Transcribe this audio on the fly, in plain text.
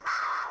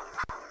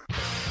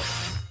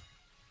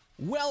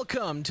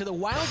Welcome to the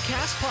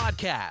Wildcast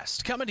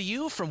Podcast, coming to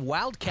you from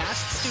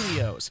Wildcast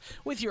Studios,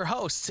 with your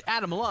hosts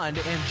Adam Lund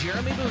and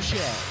Jeremy Boucher.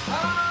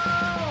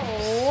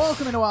 Oh,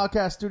 welcome into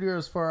Wildcast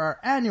Studios for our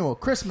annual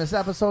Christmas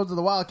episodes of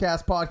the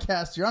Wildcast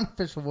Podcast, your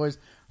unofficial voice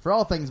for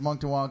all things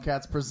Moncton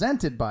Wildcats,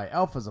 presented by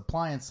Alpha's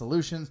Appliance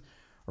Solutions.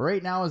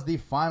 Right now is the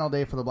final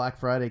day for the Black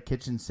Friday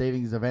Kitchen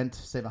Savings Event.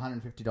 Save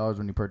 $150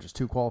 when you purchase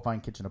 2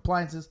 qualifying kitchen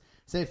appliances.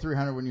 Save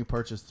 $300 when you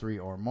purchase 3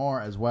 or more.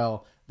 As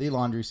well, the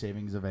Laundry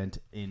Savings Event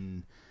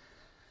in...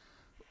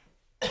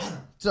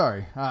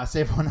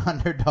 save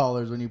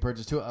 $100 when you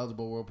purchase 2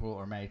 eligible Whirlpool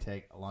or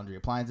Maytag laundry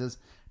appliances.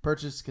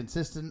 Purchase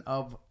consistent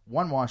of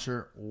 1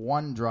 washer,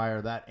 1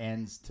 dryer. That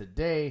ends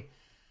today.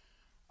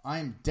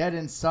 I'm dead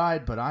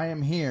inside, but I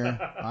am here.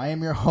 I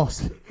am your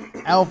host,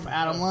 Elf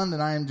Adam Lund,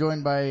 and I am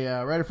joined by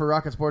writer for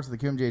Rocket Sports of the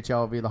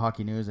QMJHL via the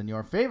Hockey News and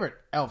your favorite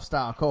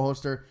Elf-style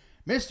co-hoster,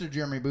 Mr.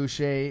 Jeremy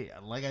Boucher.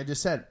 Like I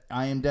just said,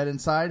 I am dead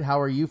inside.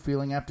 How are you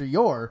feeling after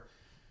your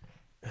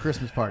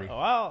Christmas party?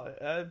 Well,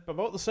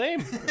 about the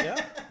same.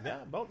 Yeah,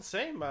 about the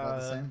same.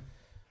 About the same?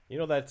 You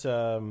know that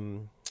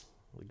the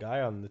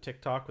guy on the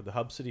TikTok with the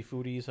Hub City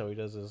Foodies, how he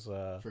does his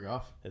Frig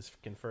off? His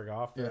can frig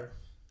off Yeah. there.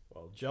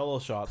 Well, Jello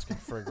shots can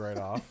frig right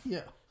off.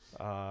 Yeah.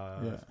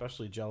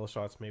 Especially Jello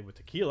shots made with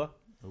tequila.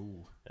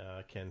 Ooh.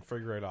 Can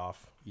frig right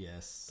off.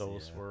 Yes.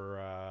 Those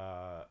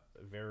were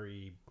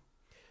very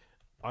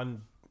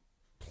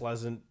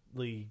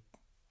unpleasantly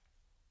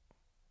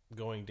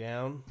going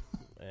down.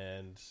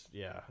 And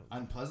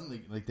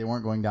Unpleasantly, like they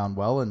weren't going down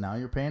well, and now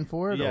you're paying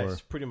for it.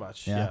 Yes, or? pretty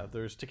much. Yeah. Yeah,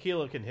 there's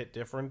tequila can hit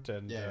different,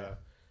 and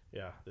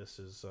this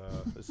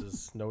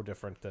is no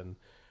different than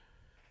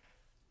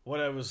what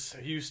I was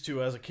used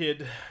to as a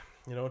kid.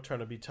 You know,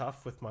 trying to be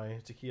tough with my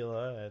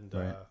tequila, and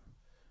Right.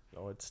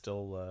 it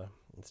still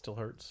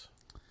hurts.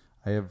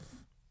 I have,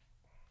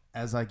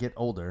 as I get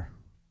older,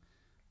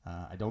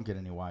 I don't get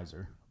any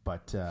wiser,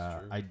 but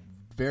I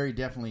very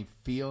definitely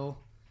feel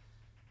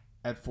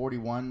at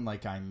 41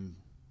 like I'm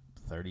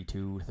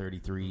 32,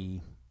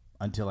 33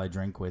 until I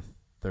drink with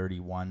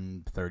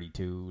 31,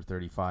 32,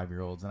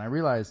 35-year-olds. And I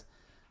realize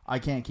I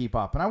can't keep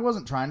up. And I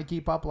wasn't trying to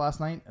keep up last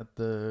night at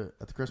the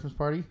Christmas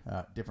party,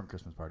 different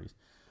Christmas parties.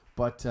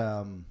 But,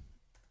 I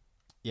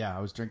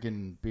was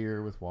drinking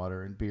beer with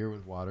water,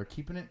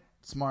 keeping it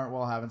smart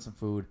while having some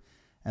food.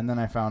 And then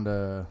I found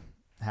a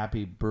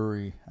Happy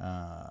Brewery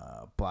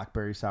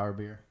blackberry sour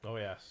beer. Oh,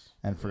 yes.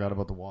 And forgot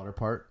about the water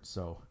part.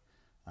 So,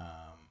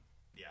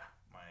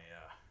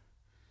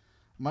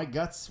 my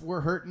guts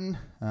were hurting.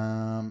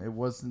 It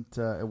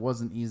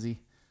wasn't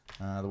easy.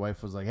 The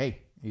wife was like,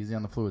 "Hey, easy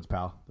on the fluids,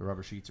 pal. The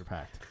rubber sheets are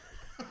packed."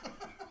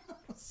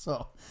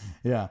 So,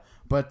 yeah.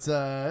 But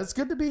it's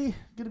good to be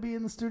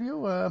in the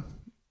studio.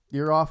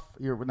 You're off.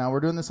 Now we're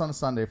doing this on a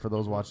Sunday for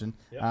those watching.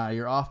 Yep.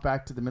 You're off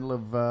back to the middle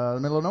of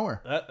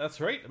nowhere. That's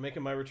right. I'm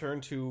making my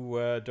return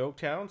to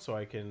Doketown so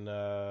I can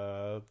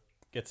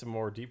get some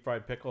more deep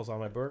fried pickles on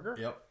my burger.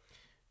 Yep.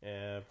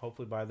 And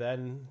hopefully by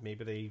then,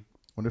 maybe they.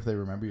 Wonder if they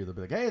remember you. They'll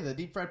be like, "Hey, the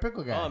deep fried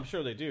pickle guy." Oh, I'm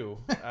sure they do.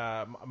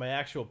 My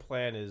actual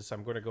plan is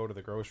I'm going to go to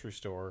the grocery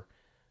store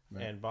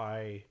and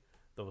buy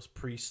those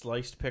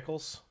pre-sliced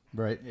pickles.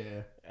 Right.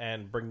 Yeah.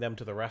 And bring them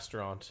to the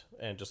restaurant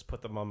and just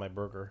put them on my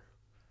burger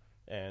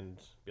and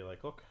be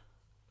like, "Look,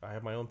 I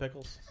have my own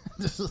pickles.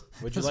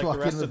 Would you like the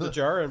rest of the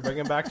jar and bring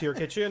them back to your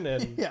kitchen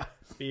and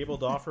be able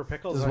to offer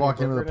pickles?" Just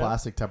walk in with a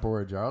plastic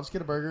Tupperware jar. I'll just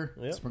get a burger.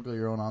 Yep. Sprinkle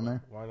your own on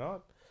there. Why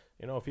not?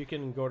 You know, if you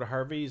can go to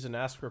Harvey's and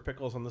ask for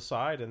pickles on the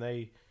side and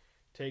they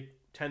take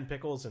 10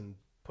 pickles and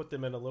put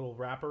them in a little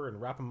wrapper and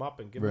wrap them up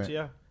and give them to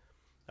you,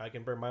 I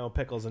can bring my own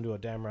pickles into a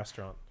damn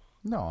restaurant.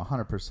 No,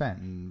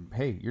 100%. And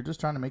hey, you're just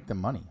trying to make them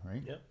money,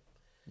 right? Yep.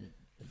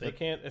 If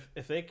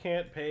they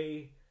can't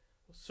pay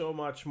so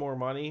much more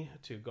money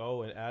to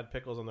go and add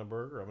pickles on their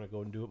burger, I'm going to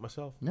go and do it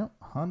myself. Yep,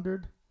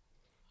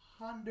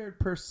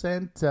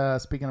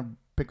 100%. Speaking of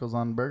pickles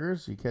on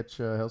burgers, you catch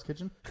Hell's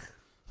Kitchen?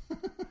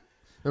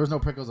 There was no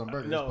pickles on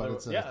burgers,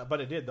 but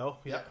it did though.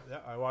 Yeah.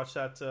 I watched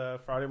that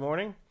Friday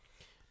morning,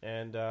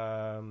 and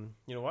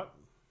you know what?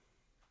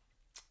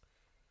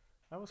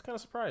 I was kind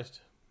of surprised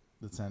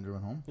that Sandra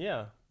went home.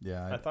 Yeah.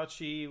 Yeah. I thought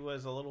she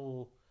was a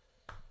little.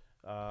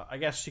 I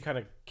guess she kind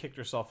of kicked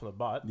herself in the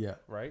butt. Yeah.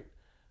 Right.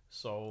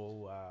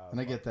 So.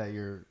 And I get that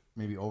you're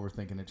maybe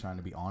overthinking it, trying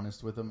to be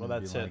honest with them. Well,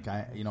 and that's be it.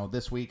 Like,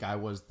 this week I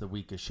was the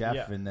weakest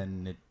chef, and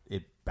then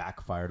it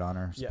backfired on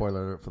her.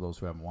 Spoiler alert for those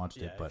who haven't watched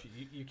it. But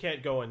you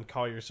can't go and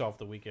call yourself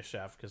the weakest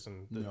chef because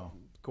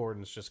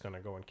Gordon's just going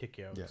to go and kick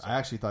you out. Yeah, so. I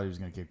actually thought he was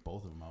going to kick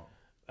both of them out.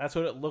 That's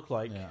what it looked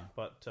like. Yeah.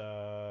 But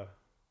no.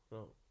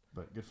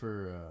 But good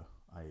for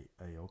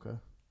Iota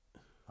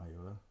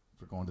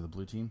for going to the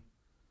blue team.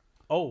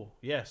 Oh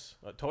yes,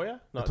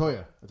 Toya.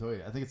 Toya.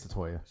 I think it's a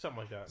Toya. Something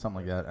like that.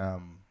 Something like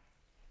that.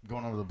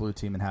 Going over the blue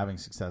team and having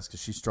success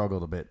because she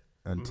struggled a bit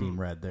on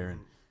Team Red there, and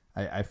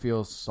I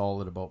feel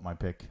solid about my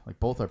pick. Like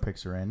both our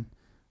picks are in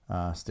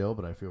still,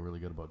 but I feel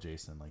really good about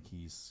Jason. Like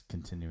he's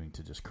continuing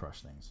to just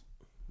crush things.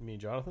 You mean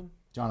Jonathan?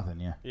 Jonathan,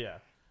 yeah. Yeah.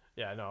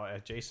 Yeah, no,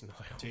 Jason.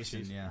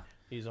 Jason,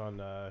 he's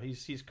on.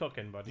 He's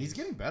cooking, but he's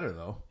getting better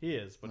though. He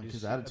is, but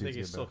his attitude's I think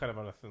he's still better. kind of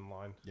on a thin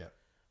line. Yeah,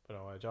 but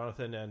no,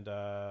 Jonathan and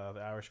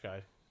the Irish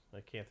guy. I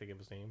can't think of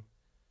his name.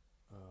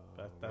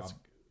 That's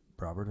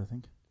Robert, I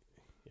think.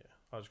 Yeah,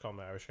 I'll just call him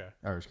the Irish guy.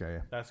 Irish guy,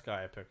 yeah. That's the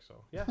guy I picked.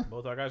 So yeah,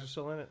 both our guys are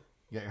still in it.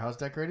 You got your house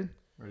decorated?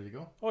 Ready to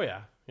go? Oh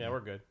yeah, we're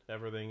good.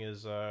 Everything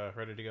is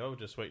ready to go.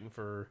 Just waiting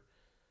for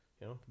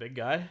the big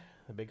guy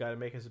to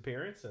make his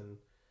appearance, and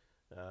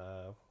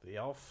the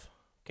elf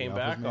came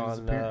back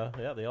on.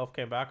 The elf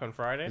came back on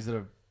Friday. Is it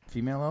a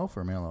female elf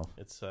or a male elf?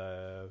 It's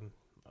I'm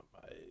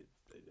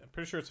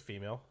pretty sure it's a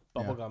female.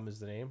 Bubblegum is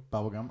the name.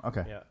 Bubblegum?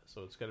 Okay. Yeah,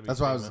 so it's got to be. That's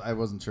why I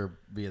wasn't sure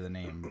via the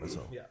name.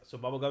 So. Yeah, so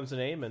Bubblegum's the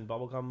name, and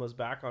Bubblegum was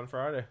back on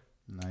Friday.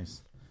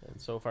 Nice. And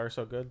so far,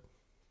 so good.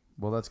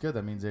 Well, that's good.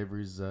 That means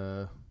Avery's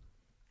doing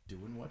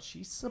what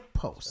she's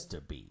supposed to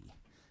be.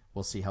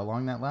 We'll see how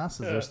long that lasts,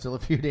 as there's still a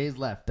few days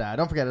left.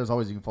 Don't forget, as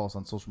always, you can follow us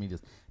on social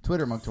medias.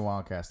 Twitter, Moncton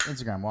Wildcast.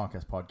 Instagram,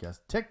 Wildcast Podcast.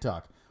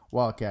 TikTok,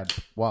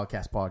 Wildcast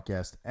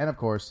Podcast. And, of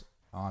course,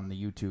 on the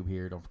YouTube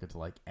here, don't forget to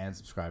like and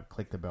subscribe.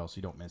 Click the bell so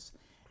you don't miss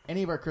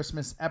any of our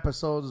Christmas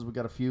episodes. We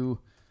got a few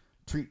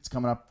treats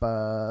coming up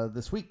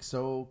this week.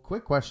 So,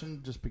 quick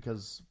question, just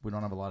because we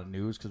don't have a lot of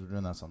news because we're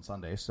doing this on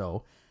Sunday.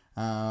 So,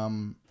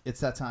 it's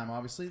that time,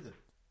 obviously. The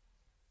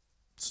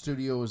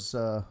studio is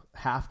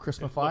half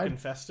Christmasified. Looking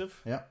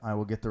festive. Yeah, I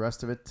will get the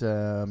rest of it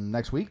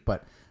next week.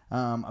 But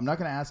I'm not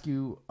going to ask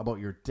you about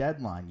your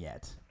deadline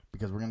yet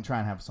because we're going to try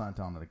and have Sant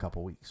on in a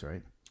couple weeks,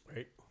 right?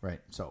 Right.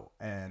 So,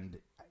 and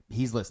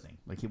he's listening.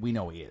 Like, we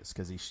know he is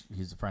because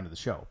he's a friend of the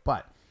show.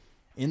 But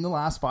in the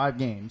last 5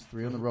 games,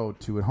 3 on the road,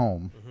 2 at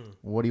home,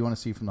 what do you want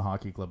to see from the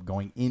hockey club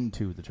going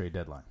into the trade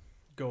deadline?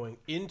 Going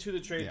into the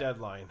trade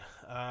deadline.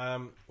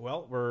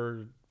 Well,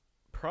 we're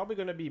probably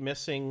going to be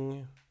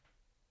missing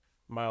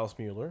Miles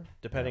Mueller,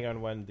 depending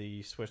on when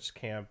the Switch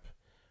camp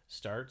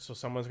starts. So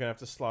someone's going to have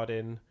to slot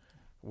in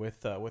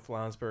with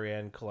Lansbury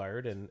and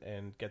Collard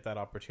and get that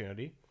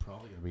opportunity.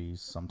 Probably going to be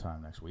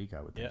sometime next week,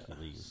 I would think. At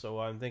least.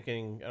 So I'm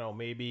thinking,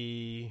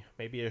 maybe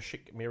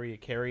a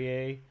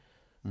Carrier,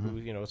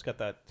 who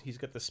he's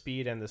got the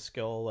speed and the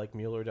skill like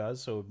Mueller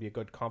does. So it would be a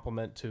good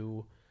complement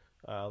to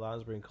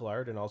Lansbury and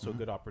Collard, and also a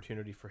good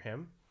opportunity for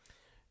him.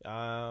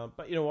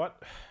 But you know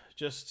what?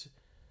 Just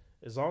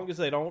as long as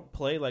they don't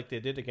play like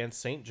they did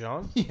against St.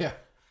 John,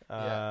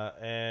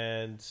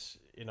 and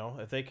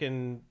if they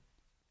can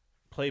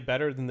play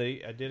better than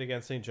they did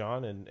against St.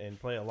 John and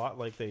play a lot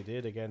like they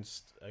did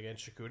against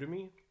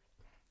Chicoutimi,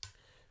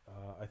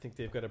 I think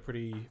they've got a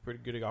pretty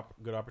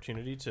good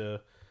opportunity to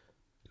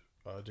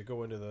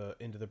go into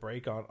the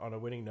break on a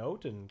winning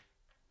note. And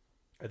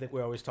I think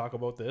we always talk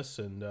about this,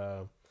 and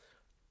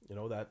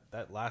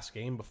that last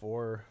game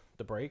before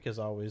the break is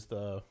always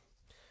the.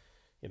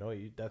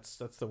 That's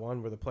the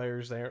one where the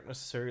players, they aren't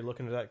necessarily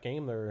looking at that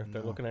game. They're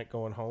looking at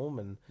going home,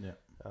 and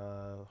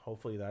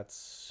hopefully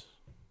that's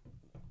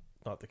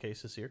not the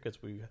case this year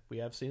because we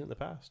have seen it in the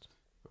past.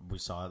 We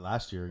saw it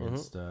last year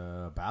against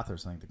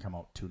Bathurst. I think they come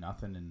out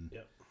 2-0, and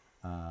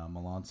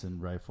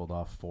Melanson rifled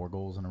off 4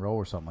 goals in a row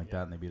or something like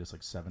that, and they beat us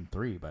like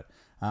 7-3. But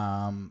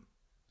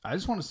I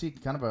just want to see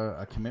kind of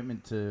a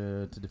commitment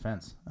to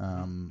defense.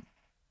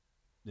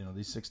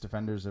 These 6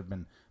 defenders have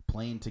been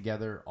playing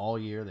together all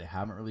year. They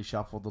haven't really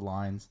shuffled the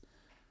lines.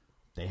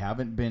 There's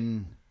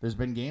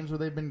been games where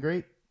they've been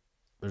great.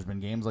 There's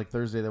been games like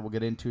Thursday that we'll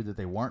get into that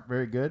they weren't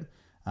very good.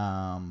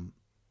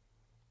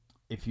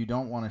 If you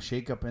don't want to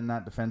shake up in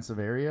that defensive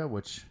area,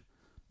 which,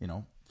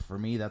 for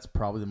me, that's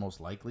probably the most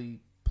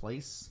likely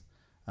place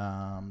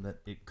that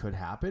it could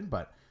happen.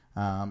 But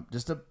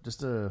just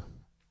a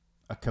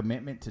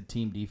commitment to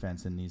team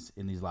defense in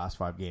these last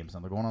 5 games. Now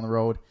they're going on the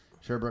road.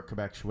 Sherbrooke,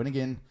 Quebec,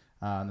 Shawinigan.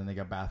 And then they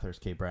got Bathurst,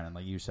 Cape Breton.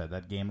 Like you said,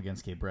 that game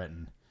against Cape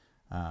Breton,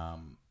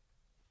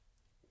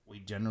 we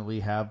generally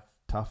have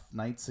tough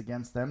nights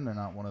against them. They're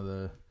not one of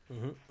the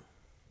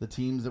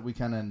teams that we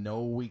kind of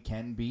know we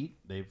can beat.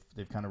 They've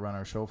kind of run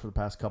our show for the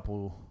past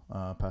couple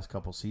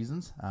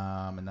seasons,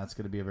 and that's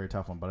going to be a very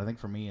tough one. But I think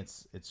for me,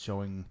 it's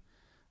showing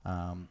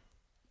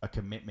a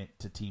commitment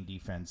to team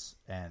defense,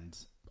 and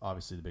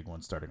obviously the big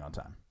one, starting on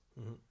time.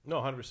 No,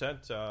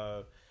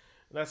 100%.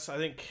 That's, I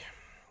think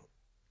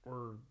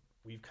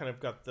we've kind of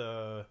got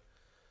the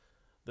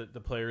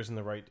players in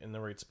the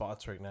right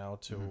spots right now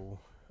to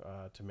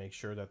make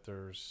sure that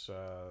there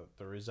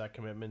is that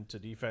commitment to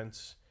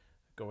defense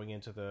going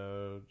into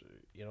the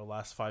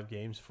last 5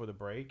 games for the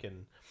break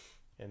and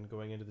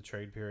going into the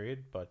trade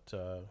period. But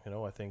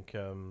I think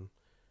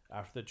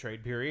after the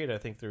trade period, I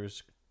think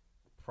there's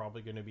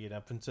probably going to be an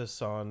emphasis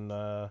on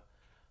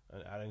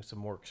adding some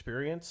more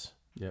experience.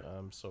 Yeah.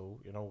 So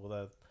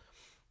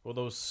will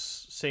those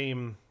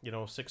same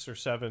 6 or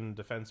 7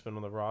 defensemen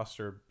on the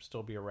roster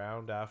still be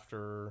around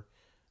after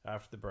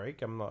the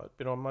break? I'm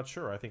not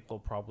sure. I think we'll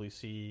probably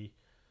see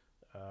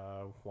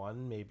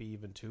 1, maybe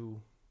even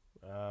 2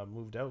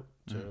 moved out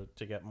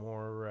to get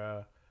more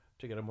a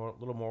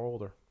little more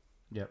older.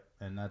 Yep,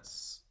 and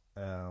that's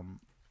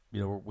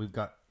we've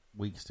got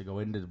weeks to go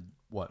into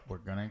what we're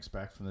going to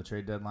expect from the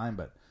trade deadline,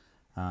 but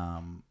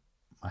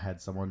I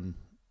had someone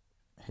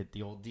hit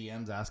the old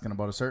DMs asking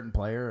about a certain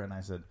player, and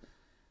I said,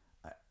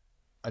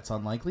 it's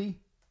unlikely.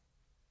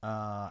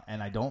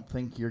 And I don't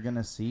think you're going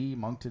to see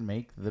Moncton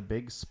make the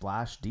big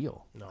splash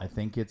deal. No. I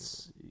think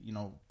it's,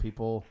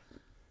 people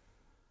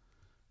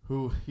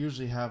who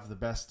usually have the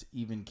best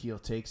even keel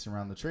takes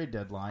around the trade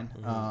deadline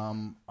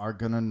are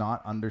going to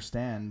not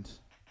understand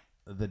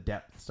the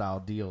depth style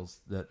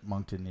deals that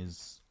Moncton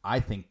is, I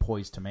think,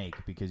 poised to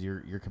make, because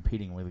you're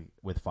competing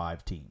with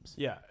 5 teams.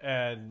 Yeah.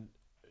 And,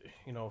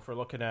 if we're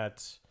looking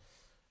at,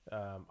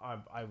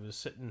 I was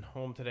sitting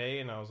home today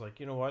and I was like,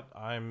 you know what?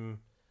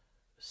 I'm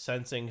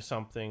sensing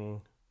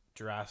something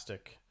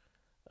drastic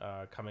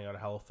coming out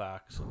of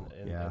Halifax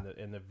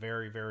in the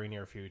very, very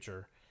near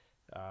future.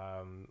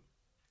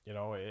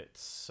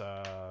 It's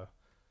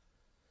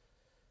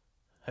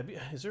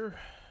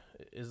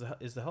is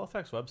the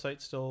Halifax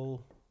website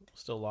still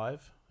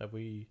live? Have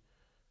we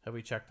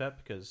checked that?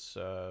 Because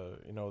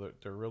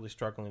they're really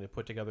struggling to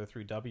put together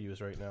 3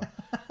 W's right now.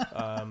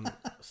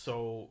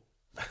 So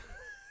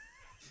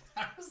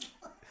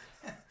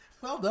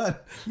well done.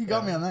 You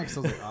got me on that, because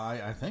I was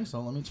like, I think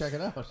so. Let me check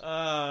it out.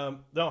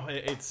 No,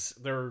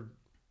 they're.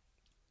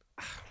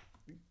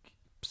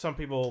 Some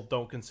people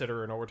don't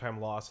consider an overtime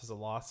loss as a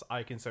loss.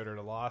 I consider it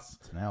a loss.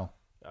 It's an L.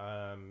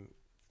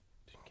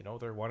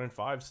 They're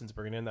 1-5 since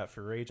bringing in that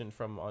free agent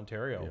from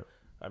Ontario. Yep.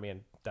 I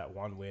mean, that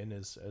one win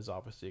is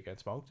obviously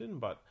against Moncton,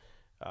 but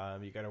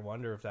you got to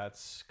wonder if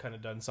that's kind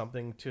of done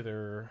something to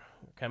their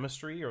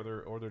chemistry or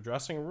their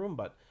dressing room.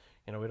 But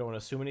we don't want to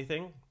assume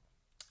anything.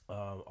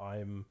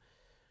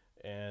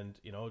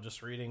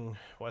 Just reading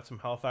what some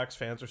Halifax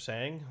fans are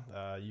saying,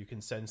 you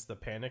can sense the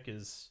panic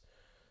is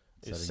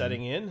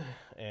setting in,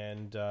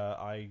 and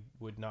I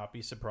would not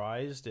be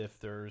surprised if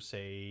there's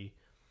a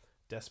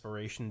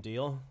desperation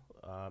deal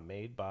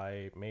made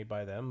by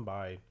them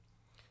by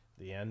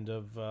the end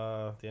of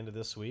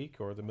this week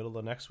or the middle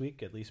of next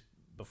week, at least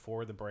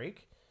before the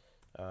break,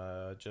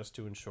 just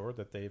to ensure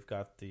that they've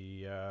got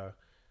the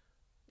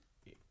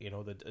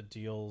the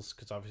deals,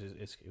 because obviously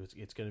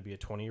it's going to be a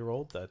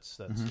 20-year-old that's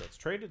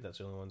traded. That's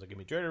the only ones that can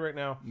be traded right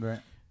now,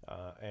 right?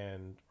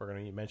 And we're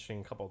going to be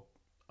mentioning a couple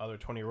other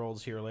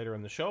 20-year-olds here later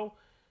in the show,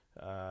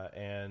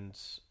 and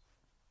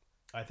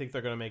I think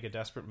they're going to make a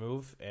desperate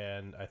move,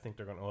 and I think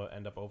they're going to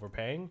end up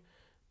overpaying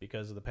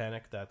because of the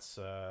panic that's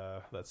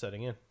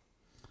setting in.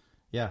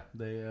 Yeah,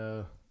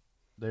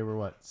 they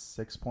were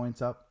 6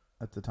 points up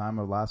at the time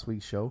of last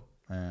week's show,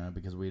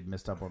 because we had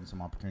missed up on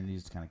some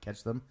opportunities to kind of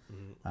catch them,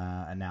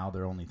 and now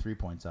they're only 3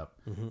 points up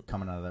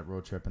coming out of that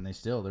road trip, and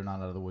they're not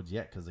out of the woods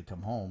yet, because they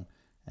come home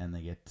and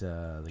they get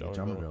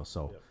Drummondville.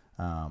 So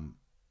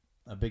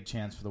a big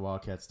chance for the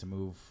Wildcats to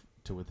move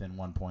to within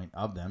 1 point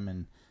of them,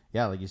 and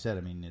yeah, like you said,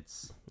 I mean,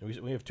 it's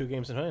we have 2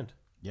 games in hand.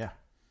 Yeah,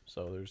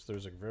 so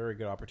there's a very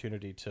good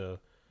opportunity to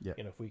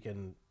if we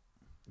can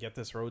get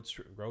this road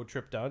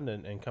trip done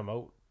and come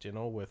out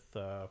with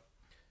a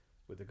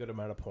good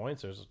amount of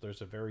points,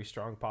 there's a very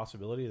strong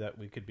possibility that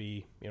we could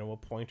be a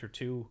point or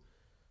 2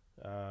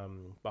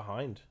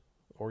 behind,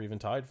 or even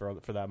tied for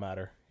that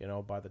matter,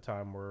 by the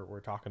time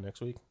we're talking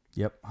next week.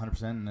 Yep,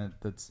 100%. And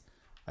that's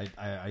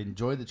I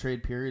enjoy the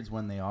trade periods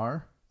when they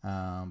are,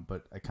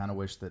 but I kind of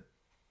wish that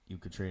you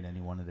could trade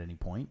anyone at any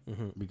point,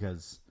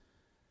 because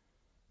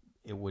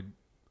it would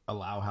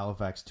allow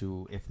Halifax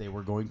to, if they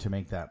were going to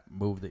make that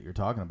move that you're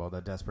talking about,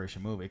 that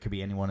desperation move, it could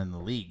be anyone in the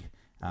league,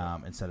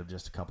 instead of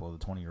just a couple of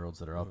the 20-year-olds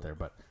that are out there.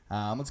 But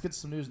let's get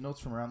some news and notes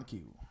from around the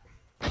queue.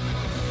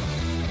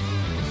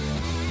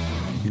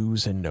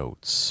 News and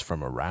notes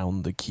from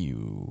around the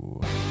queue.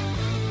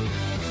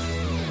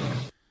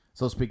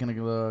 So speaking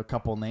of a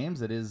couple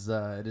names, it is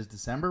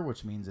December,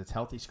 which means it's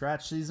healthy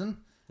scratch season.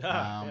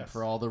 Yes.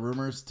 For all the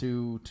rumors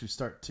to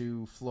start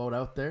to float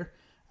out there.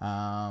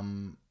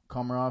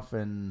 Komarov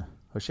and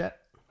Hachette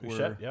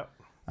were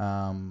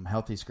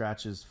healthy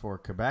scratches for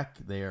Quebec.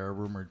 They are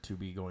rumored to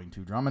be going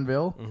to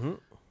Drummondville,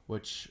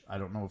 which I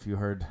don't know if you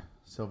heard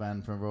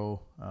Sylvain Favreau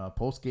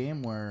post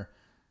game, where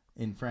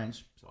in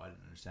French, so I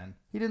didn't understand.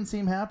 He didn't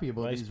seem happy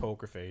about these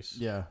poker face.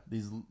 Yeah,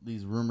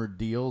 these rumored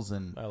deals,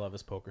 and I love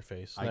his poker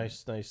face.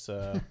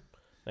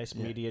 Nice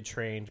media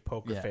trained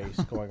poker face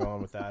going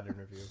on with that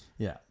interview.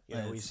 Yeah,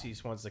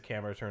 he's once the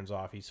camera turns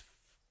off, he's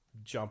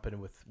jumping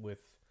with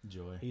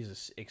joy.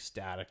 He's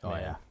ecstatic.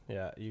 Man. Oh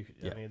yeah.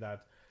 I mean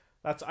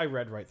that's I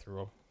read right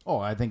through him. Oh,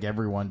 I think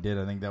everyone did.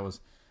 I think that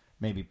was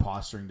maybe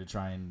posturing to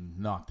try and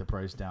knock the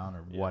price down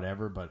or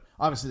whatever. But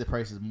obviously the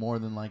price is more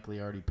than likely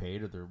already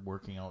paid, or they're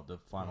working out the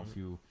final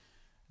few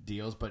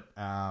deals. But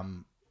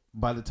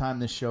by the time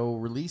this show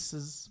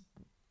releases,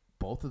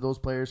 both of those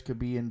players could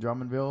be in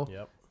Drummondville.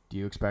 Yep. Do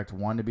you expect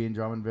one to be in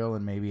Drummondville,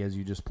 and maybe, as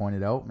you just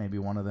pointed out, maybe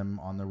one of them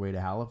on their way to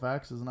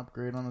Halifax as an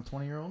upgrade on a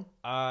 20-year-old?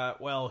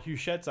 Well,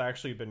 Huchette's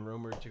actually been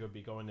rumored to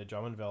be going to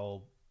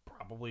Drummondville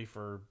probably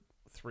for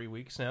 3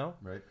 weeks now.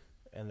 Right.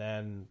 And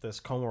then this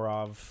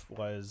Komarov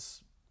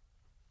was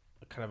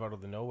kind of out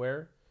of the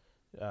nowhere.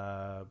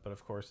 But,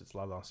 of course, it's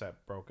La Lancette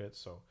broke it,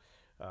 so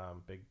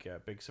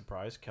big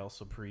surprise. Quelle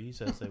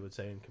surprise, as they would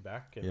say in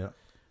Quebec. And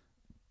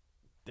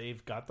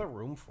they've got the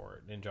room for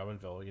it in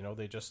Drummondville. You know,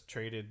 they just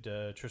traded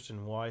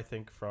Tristan Roy, I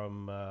think,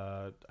 from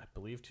I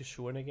believe to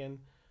Shawinigan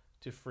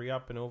to free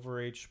up an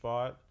overage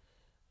spot,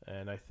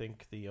 and I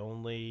think there's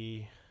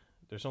only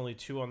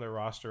 2 on their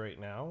roster right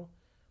now,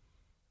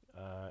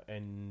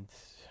 and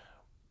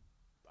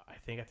I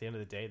think at the end of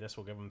the day, this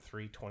will give them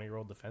 3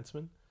 20-year-old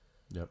defensemen.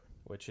 Yep.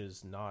 Which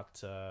is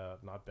not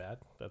bad.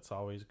 That's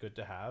always good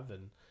to have.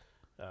 And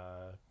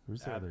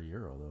who's the other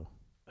Euro though?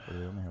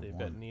 They only have they've one.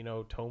 got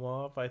Nino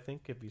Tomov, I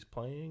think, if he's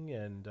playing,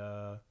 and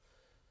I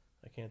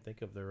can't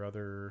think of their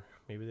other.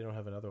 Maybe they don't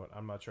have another one.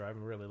 I'm not sure. I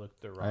haven't really looked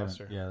at their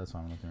roster. Yeah, that's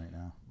what I'm looking right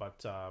now.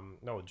 But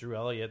no, Drew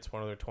Elliott's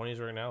one of their 20s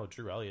right now.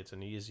 Drew Elliott's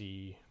an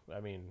easy,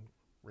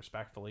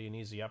 respectfully, an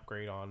easy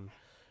upgrade on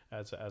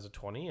as a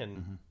 20,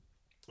 and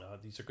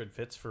these are good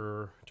fits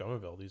for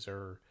Drummondville. These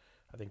are,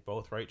 I think,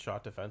 both right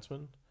shot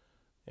defensemen,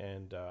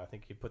 and I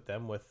think you put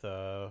them with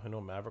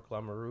Maverick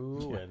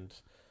Lamoureux and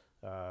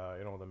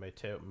the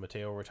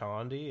Matteo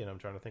Rotondi, and I'm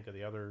trying to think of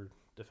the other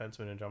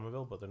defensemen in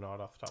Drummondville, but they're not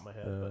off the top of my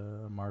head.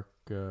 Marc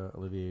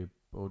Olivier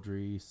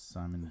Baudry,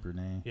 Simon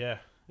Brunet. Yeah.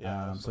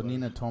 So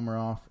Nina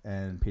Tomarov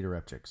and Peter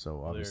Repchik.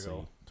 So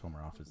obviously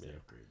Tomarov is the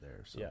upgrade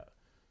there. So. Yeah.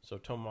 So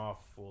Tomarov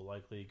will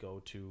likely go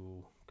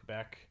to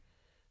Quebec,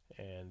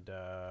 and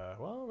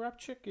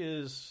Repchik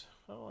is.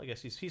 Oh, I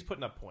guess he's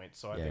putting up points,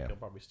 so I think he'll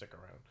probably stick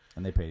around.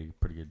 And they pay a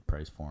pretty good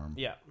price for him.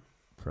 Yeah.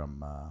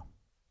 From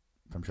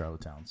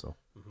Charlottetown. So.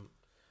 Mm-hmm.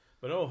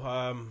 But no,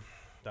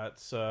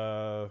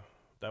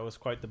 that was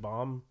quite the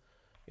bomb,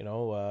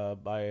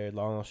 by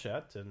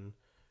Longchamp, and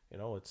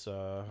it's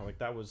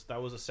that was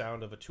the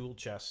sound of a tool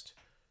chest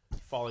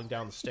falling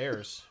down the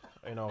stairs,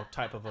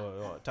 type of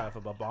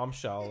a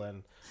bombshell,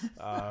 and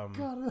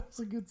God, that's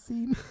a good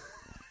scene.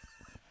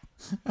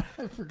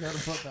 I forgot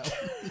about that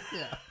one.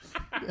 Yeah.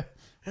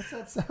 What's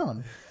that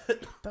sound?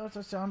 That was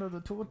the sound of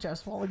the tool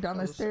chest falling down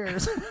the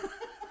stairs.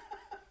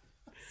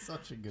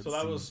 Such a good. So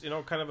that was,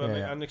 kind of an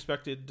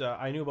unexpected.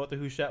 I knew about the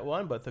Houchette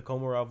one, but the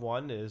Komarov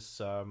one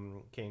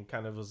came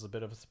kind of as a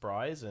bit of a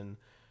surprise, and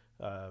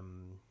as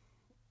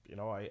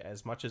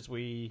much as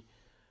we,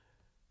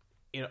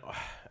 I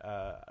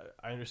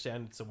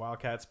understand it's a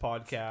Wildcats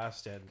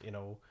podcast, and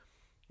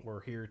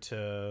we're here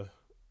to,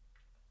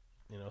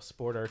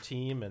 support our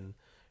team, and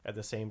at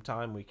the same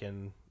time we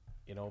can,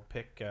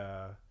 pick.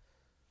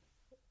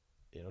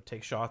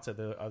 Take shots at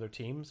the other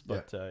teams,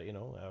 but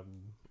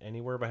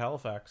anywhere but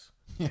Halifax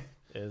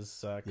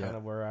is kind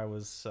of where I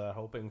was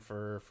hoping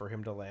for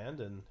him to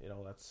land, and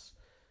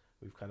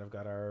we've kind of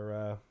got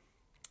our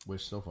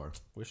wish so far.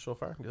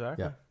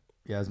 Exactly.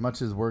 Yeah. As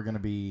much as we're going to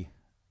be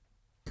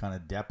kind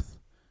of depth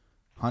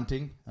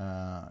hunting,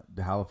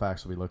 the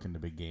Halifax will be looking to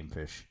big game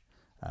fish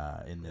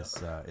in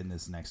this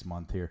next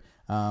month here.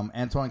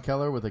 Antoine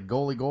Keller with a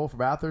goalie goal for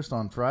Bathurst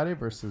on Friday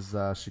versus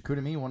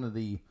Chicoutimi, one of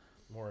the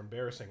more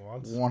embarrassing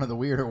ones. One of the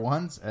weirder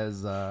ones,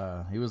 as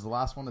he was the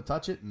last one to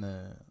touch it, and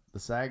the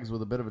Sags,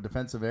 with a bit of a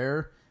defensive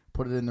error,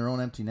 put it in their own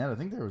empty net. I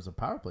think there was a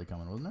power play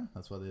coming, wasn't there?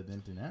 That's why they had the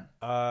empty net.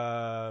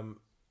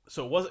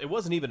 So it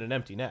wasn't even an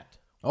empty net.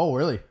 Oh,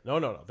 really? No.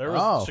 There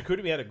was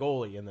Chicoutimi had a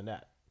goalie in the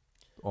net.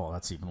 Oh,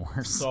 that's even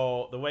worse.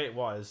 So the way it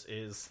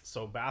is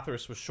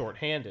Bathurst was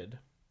shorthanded,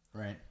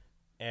 right?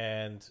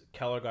 And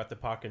Keller got the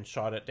puck and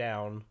shot it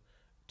down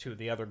to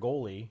the other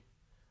goalie,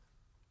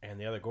 and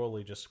the other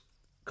goalie just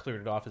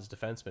cleared it off his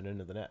defenseman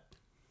into the net.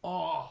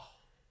 Oh.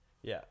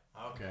 Yeah.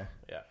 Okay.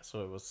 Yeah,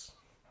 so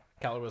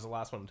Keller was the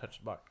last one to touch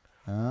the puck.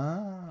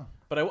 Ah.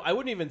 But I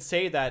wouldn't even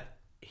say that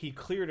he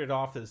cleared it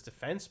off his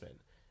defenseman.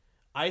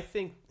 I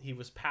think he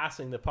was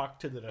passing the puck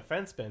to the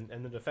defenseman,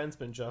 and the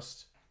defenseman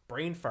just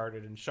brain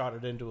farted and shot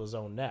it into his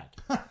own net.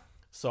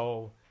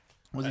 So...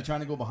 Was he trying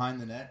to go behind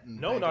the net? And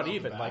no, not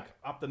even. Like,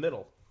 up the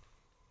middle.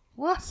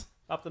 What?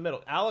 Up the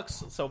middle.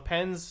 Alex, so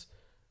Pens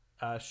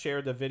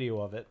shared the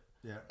video of it,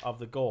 of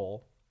the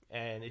goal.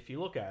 And if you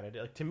look at it,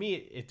 like, to me,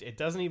 it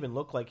doesn't even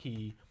look like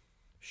he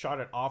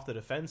shot it off the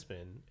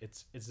defenseman.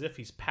 It's as if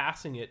he's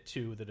passing it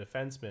to the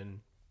defenseman,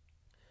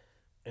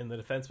 and the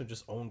defenseman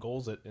just own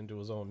goals it into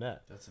his own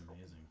net. That's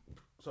amazing.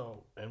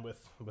 So, and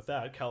with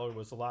that, Keller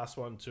was the last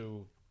one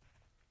to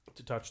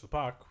touch the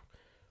puck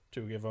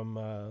to give him...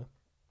 I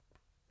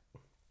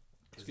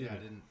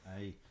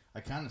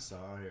kind of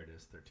saw. Here it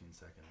is, 13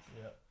 seconds.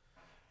 Yeah.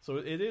 So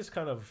it is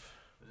kind of...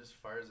 It just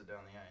fires it down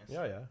the ice.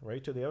 Yeah.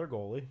 Right to the other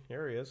goalie.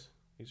 Here he is.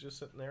 He's just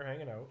sitting there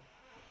hanging out.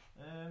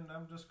 And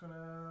I'm just going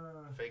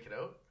to... Fake it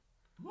out?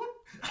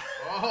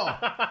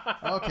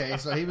 Oh! Okay,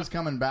 so he was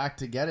coming back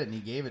to get it, and he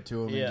gave it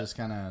to him and just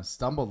kind of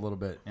stumbled a little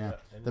bit. Yeah.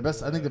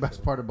 I think the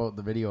best part about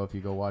the video, if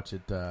you go watch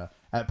it,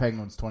 at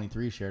Penguins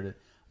 23 shared it,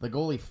 the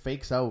goalie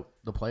fakes out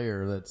the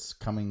player that's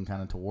coming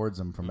kind of towards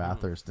him from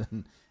Bathurst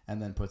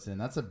and then puts it in.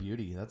 That's a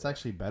beauty. That's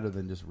actually better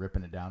than just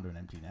ripping it down to an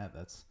empty net.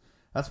 That's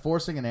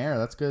forcing an error.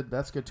 That's good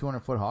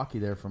 200-foot hockey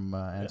there from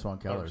Antoine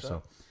Keller. 100%.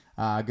 So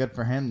good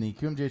for him. The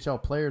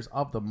QMJHL Players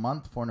of the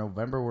Month for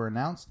November were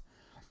announced.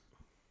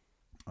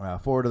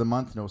 Forward of the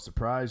month, no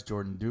surprise,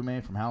 Jordan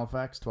Dumais from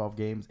Halifax, 12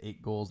 games,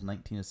 8 goals,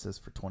 19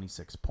 assists for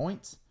 26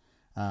 points.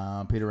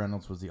 Peter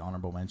Reynolds was the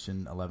honorable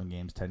mention. 11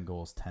 games, 10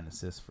 goals, 10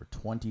 assists for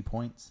 20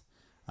 points.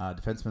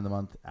 Defenseman of the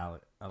month,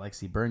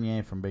 Alexis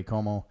Bernier from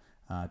Baie-Comeau.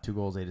 2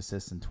 goals, 8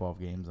 assists in 12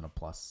 games and a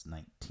plus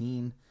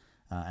 19.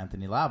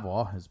 Anthony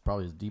Lavoie is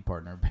probably his D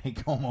partner,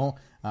 Baie-Comeau.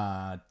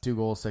 2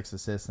 goals, 6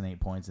 assists, and 8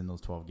 points in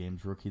those 12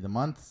 games. Rookie of the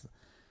month,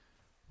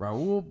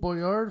 Raoul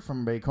Boyard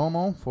from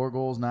Baie-Comeau. 4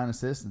 goals, 9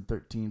 assists, and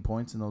 13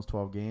 points in those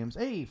 12 games.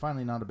 Hey,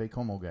 finally not a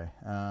Baie-Comeau guy.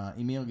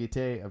 Emile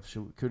Guité of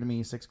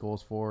Chicoutimi, 6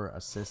 goals, 4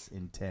 assists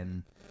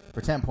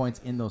for 10 points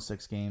in those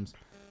 6 games.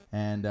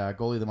 And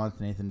goalie of the month,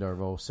 Nathan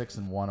Darvaux,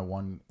 6-1, a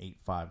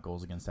 1.85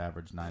 goals against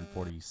average,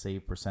 940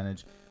 save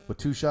percentage with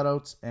 2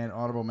 shutouts. And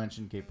honorable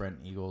mention, Cape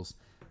Breton Eagles,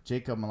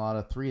 Jacob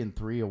Malata,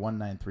 3-3, a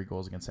 1.93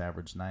 goals against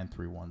average,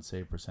 931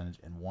 save percentage,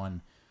 and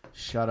 1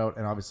 shutout.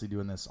 And obviously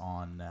doing this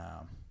on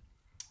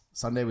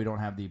Sunday, we don't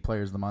have the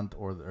players of the month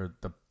or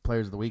the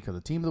players of the week or the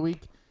team of the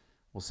week.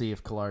 We'll see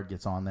if Collard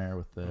gets on there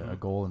with a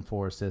goal and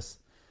 4 assists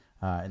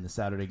in the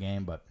Saturday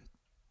game. But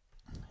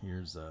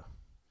here's how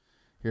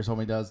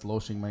he does.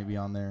 Loshing might be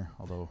on there,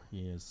 although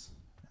he had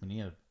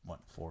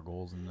 4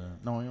 goals in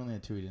no, he only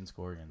had 2. He didn't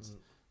score against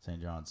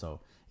St. John. So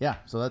yeah,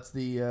 so that's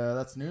the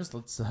news.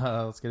 Let's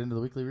get into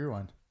the weekly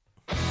rewind.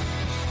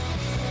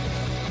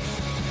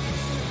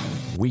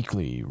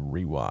 Weekly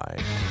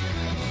rewind.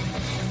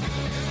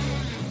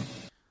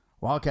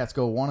 Wildcats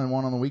go 1-1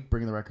 on the week,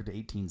 bringing the record to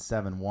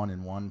 18-7,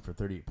 1-1 for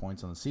 38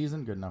 points on the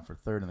season. Good enough for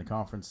 3rd in the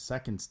conference,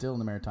 2nd still in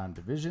the Maritime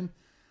Division.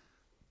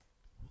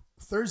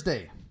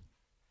 Thursday,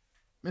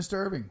 Mr.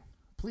 Irving,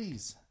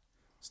 please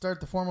start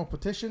the formal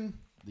petition.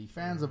 The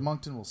fans of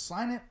Moncton will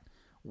sign it.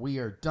 We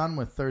are done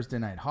with Thursday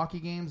night hockey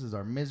games as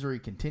our misery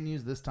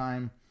continues, this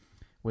time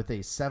with a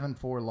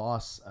 7-4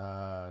 loss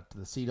to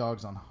the Sea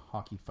Dogs on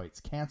Hockey Fights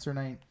Cancer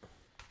Night.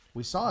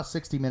 We saw a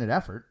 60-minute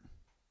effort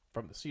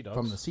from the Sea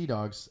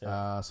Dogs.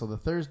 Yeah. So the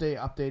Thursday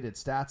updated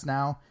stats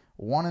now: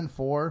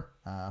 1-4,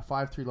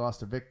 5-3 loss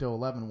to Victo,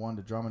 11-1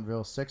 to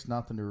Drummondville,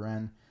 6-0 to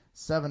Rennes,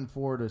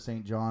 7-4 to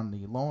St. John.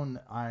 The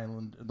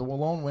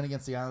lone win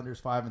against the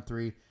Islanders,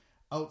 5-3,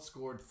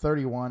 outscored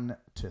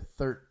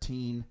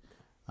 31-13.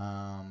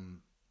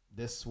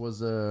 This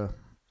was a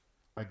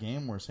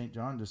game where St.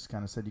 John just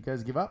kind of said, "You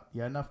guys give up?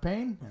 You had enough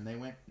pain?" And they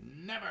went,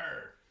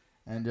 "Never,"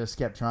 and just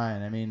kept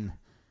trying. I mean,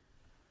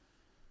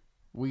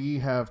 we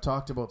have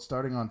talked about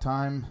starting on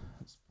time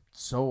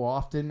so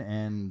often,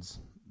 and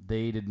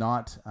they did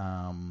not.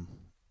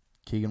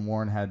 Keegan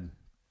Warren had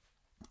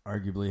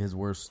arguably his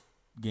worst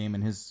game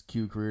in his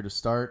Q career to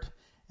start,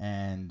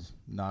 and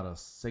not a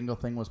single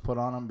thing was put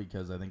on him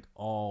because I think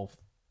all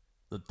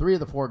the 3 of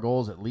the 4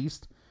 goals at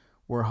least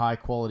were high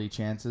quality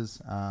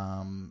chances.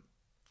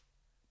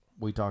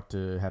 We talked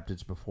to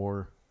Heptich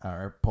before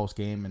our post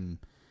game, and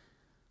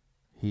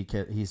he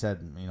said,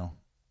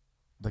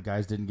 the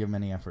guys didn't give him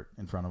any effort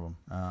in front of him.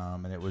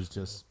 And it was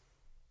just,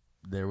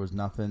 there was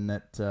nothing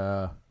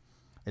that,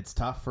 it's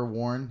tough for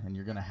Warren, and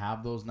you're going to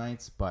have those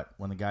nights, but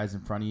when the guys in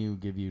front of you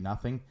give you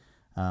nothing,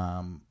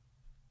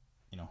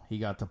 he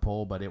got to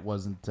pull, but it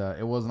wasn't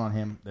on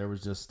him. There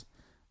was just,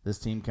 this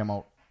team came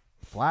out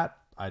flat.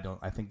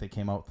 I think they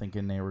came out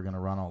thinking they were going to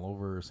run all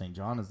over St.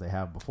 John as they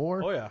have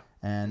before. Oh yeah.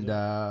 And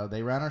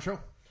they ran our show.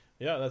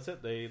 Yeah, that's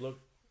it. They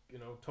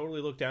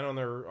totally looked down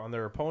on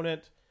their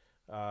opponent.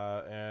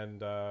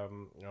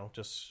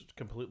 Just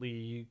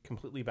completely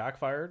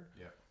backfired.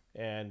 Yeah.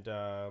 And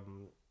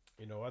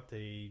you know what?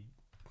 I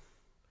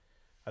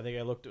think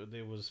I looked.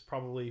 It was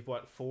probably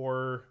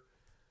 4-1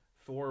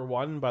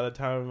 by the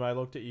time I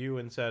looked at you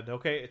and said,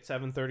 "Okay, it's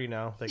 7:30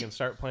 now. They can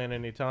start playing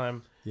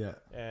anytime." Yeah.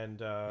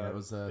 And it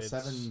was 7.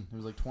 It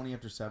was like 20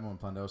 after 7 when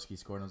Pondowski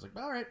scored. And I was like,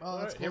 "All right, well,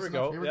 that's here we enough.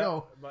 go. Here we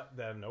go." But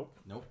then nope.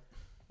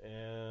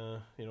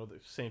 And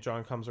St.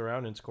 John comes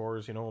around and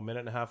scores, a minute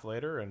and a half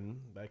later, and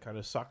that kind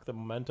of sucked the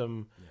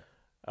momentum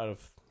out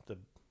of the,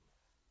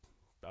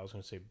 I was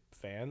going to say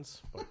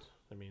fans, but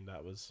I mean,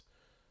 that was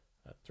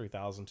at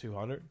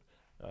 3,200.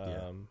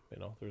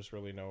 There's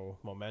really no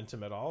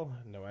momentum at all,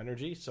 no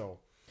energy. So,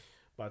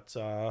 but,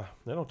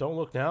 don't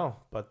look now,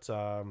 but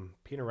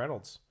Peter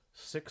Reynolds,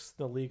 6th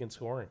in the league in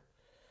scoring.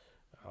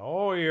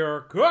 Oh,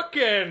 you're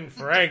cooking,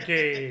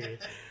 Frankie.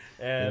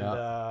 And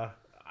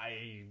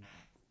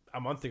a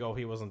month ago,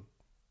 he wasn't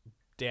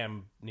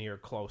damn near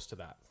close to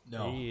that.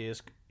 No.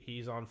 He's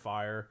on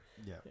fire.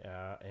 Yeah.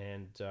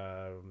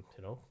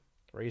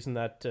 Raising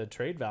that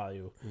trade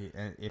value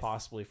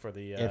possibly for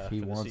the if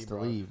he wants to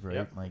leave, right?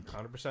 Yep, like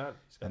 100%.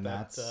 And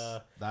that's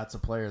a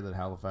player that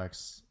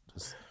Halifax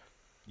just,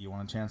 you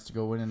want a chance to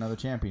go win another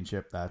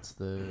championship. That's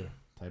the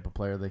type of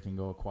player they can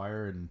go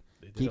acquire and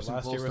keeps him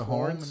close to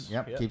home.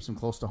 Keeps him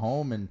close to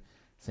home, and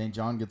St.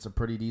 John gets a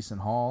pretty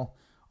decent haul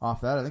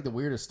off that. I think the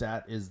weirdest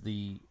stat is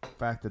the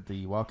fact that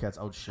the Wildcats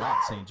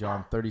outshot St.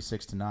 John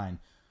 36-9.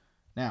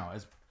 Now,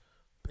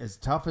 as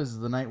tough as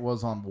the night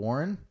was on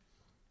Warren,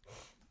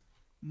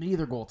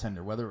 neither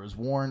goaltender, whether it was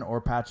Warren or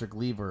Patrick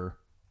Lever,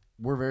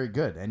 were very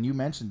good. And you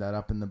mentioned that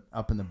up in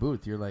the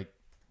booth. You're like,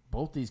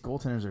 both these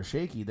goaltenders are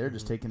shaky. They're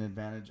just taking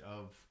advantage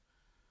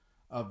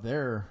of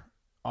their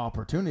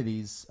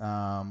opportunities.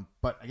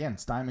 But again,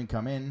 Steinman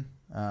come in,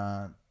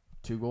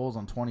 2 goals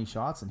on 20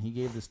 shots, and he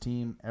gave this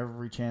team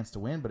every chance to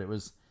win. But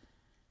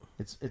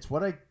it's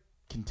what I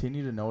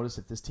continue to notice.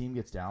 If this team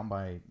gets down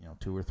by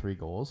 2 or 3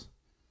 goals,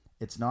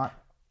 it's not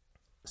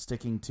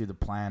sticking to the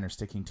plan or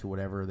sticking to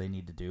whatever they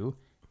need to do.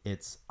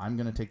 It's I'm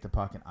going to take the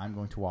puck and I'm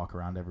going to walk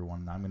around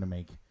everyone, and I'm going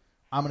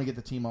to get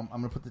the team on.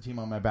 I'm going to put the team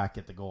on my back,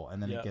 get the goal,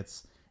 and then it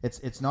gets.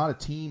 It's not a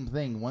team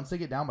thing. Once they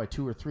get down by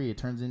 2 or 3, it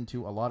turns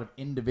into a lot of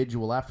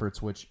individual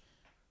efforts, which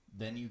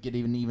then you get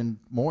even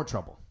more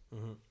trouble.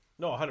 Mm-hmm.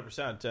 No,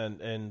 100%,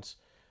 and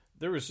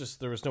there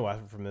was no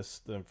effort from this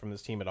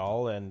team at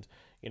all. And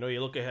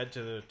you look ahead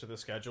to the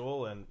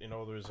schedule, and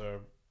there's a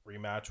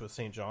rematch with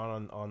St.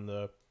 John on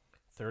the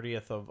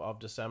 30th of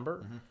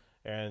December. Mm-hmm.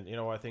 And,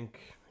 I think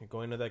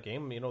going to that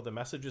game, the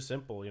message is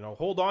simple.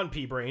 Hold on,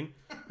 P-Brain.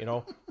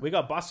 We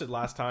got busted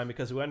last time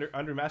because we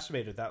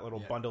underestimated that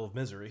little bundle of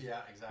misery.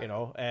 Yeah, exactly.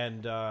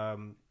 And,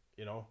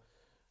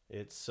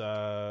 it's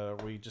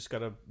we just got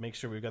to make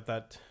sure we got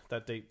that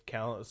date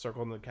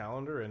circle in the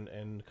calendar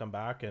and come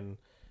back and,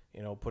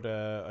 put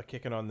a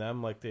kicking on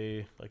them like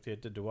they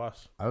did to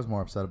us. I was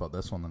more upset about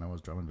this one than I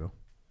was Drummondville.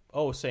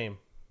 Oh, same.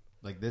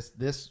 Like this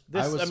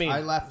I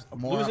left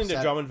more losing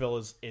upset. to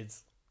Drummondville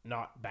is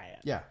not bad.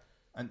 Yeah.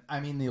 And I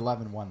mean the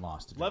 11-1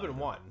 loss to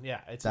 11-1,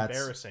 yeah, it's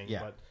embarrassing.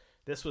 Yeah. But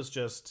this was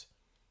just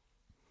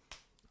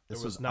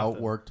this was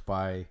outworked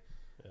by,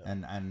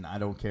 and I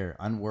don't care,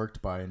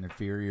 unworked by an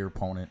inferior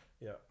opponent.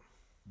 Yeah,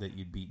 that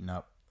you'd beaten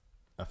up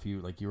a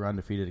few. Like you were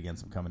undefeated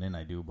against them coming in.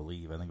 I do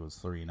believe. I think it was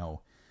 3-0.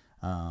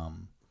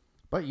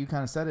 But you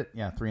kind of said it.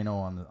 Yeah,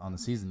 3-0 on the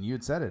season. You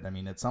had said it. I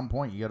mean, at some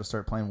point you got to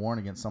start playing Warren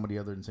against somebody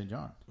other than St.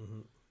 John.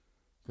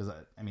 Because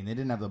I mean, they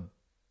didn't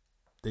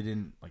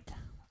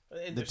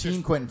the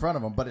team quit in front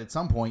of them, but at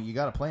some point you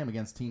got to play them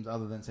against teams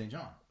other than St.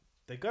 John.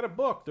 They got a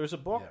book. There's a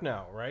book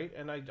now, right?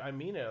 And I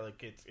mean it.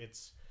 Like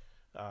it's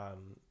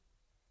when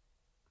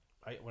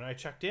I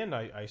checked in,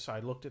 I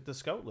looked at the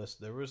scout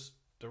list. There were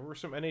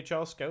some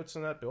NHL scouts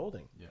in that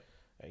building. Yeah,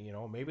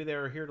 and, maybe they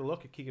were here to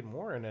look at Keegan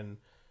Warren, and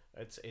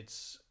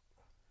it's.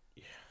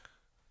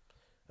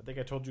 I think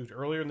I told you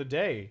earlier in the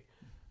day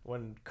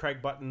when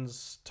Craig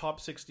Button's top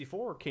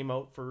 64 came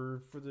out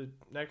for the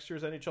next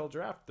year's NHL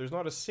draft. There's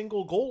not a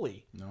single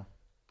goalie. No.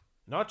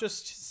 Not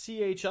just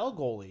CHL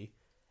goalie,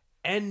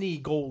 any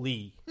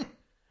goalie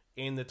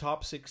in the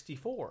top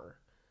 64.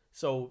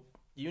 So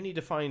you need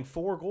to find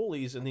 4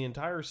 goalies in the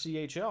entire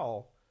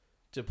CHL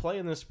to play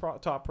in this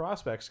top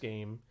prospects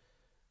game.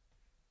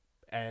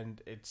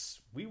 And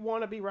we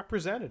want to be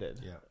represented.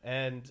 Yeah.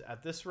 And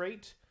at this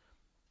rate,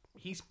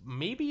 he's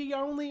maybe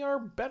only our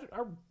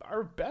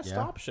best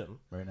option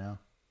right now.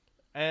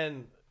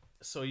 And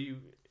so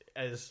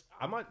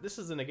this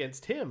isn't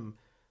against him.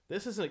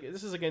 This is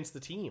against the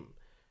team.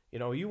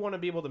 You want to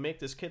be able to make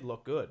this kid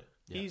look good.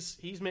 Yeah.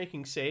 He's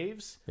making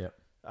saves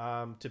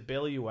to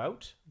bail you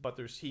out, but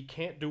he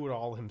can't do it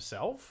all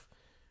himself.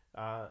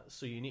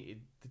 So the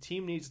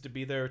team needs to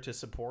be there to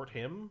support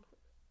him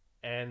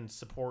and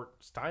support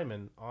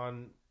Steinman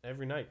on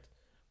every night,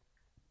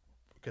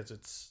 because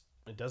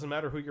it doesn't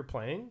matter who you're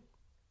playing.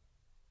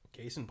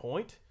 Case in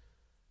point,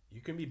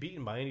 you can be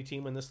beaten by any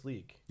team in this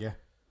league. Yeah.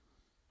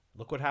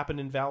 Look what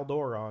happened in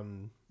Val-d'Or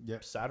on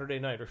Saturday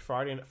night or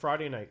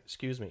Friday night,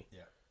 excuse me.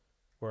 Yeah.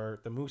 Where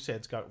the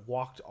Mooseheads got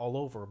walked all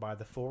over by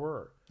the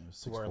Foreur,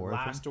 who are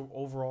last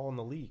overall in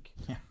the league.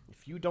 Yeah.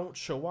 If you don't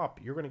show up,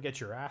 you're going to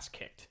get your ass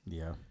kicked.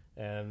 Yeah.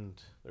 And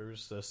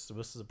this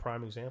is a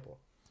prime example.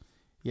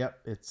 Yep,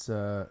 it's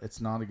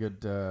not a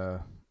good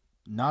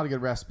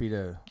recipe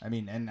to. I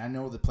mean, and I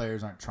know the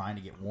players aren't trying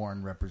to get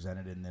Warren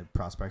represented in the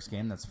prospects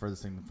game. That's the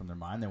furthest thing from their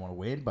mind. They want to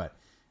win, but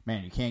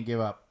man, you can't give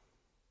up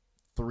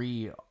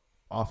 3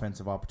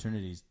 offensive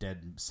opportunities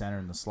dead center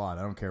in the slot.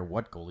 I don't care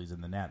what goalie's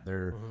in the net;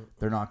 they're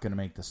not going to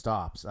make the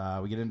stops.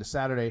 We get into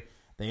Saturday.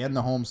 They end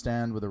the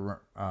homestand with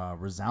a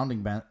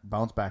resounding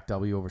bounce back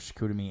W over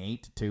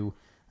Chicoutimi 8-2,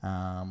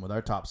 with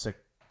our top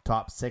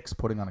six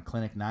putting on a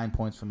clinic. 9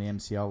 points from the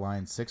MCL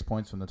line, 6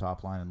 points from the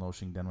top line, and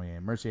Loshing, Denway,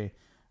 and Mercier.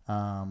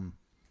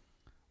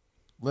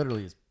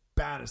 Literally as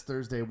bad as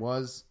Thursday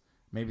was.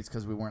 Maybe it's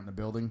because we weren't in the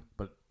building,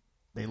 but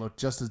they looked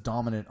just as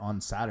dominant on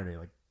Saturday.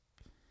 Like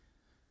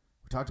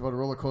we talked about a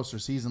roller coaster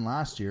season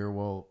last year.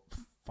 Well,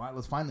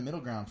 let's find the middle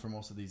ground for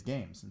most of these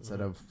games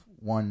instead of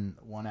one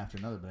after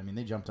another. But I mean,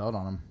 they jumped out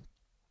on them.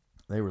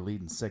 They were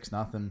leading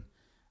 6-0,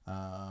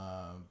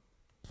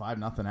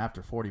 5-0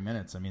 after 40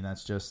 minutes. I mean, that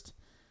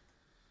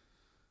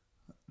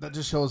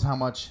just shows how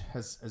much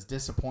as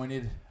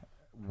disappointed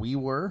we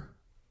were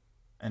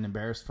and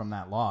embarrassed from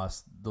that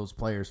loss. Those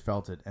players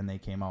felt it, and they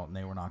came out, and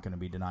they were not going to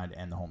be denied to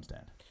end the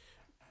homestand.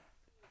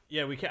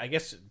 Yeah, we can't. I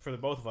guess for the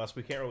both of us,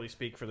 we can't really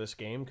speak for this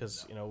game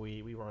because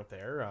we weren't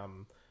there.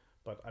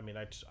 But I mean,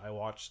 I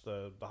watched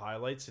the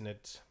highlights, and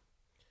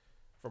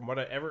from what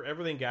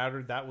everything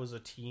gathered, that was a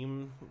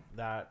team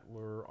that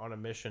were on a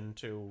mission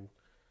to.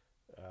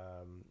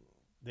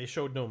 They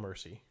showed no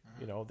mercy.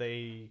 Mm-hmm.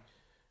 They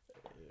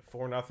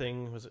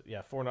 4-0 was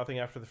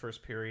 4-0 after the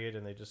first period,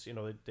 and they just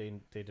they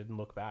didn't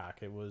look back.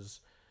 It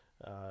was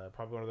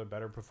probably one of their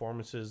better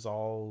performances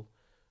all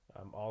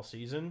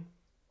season,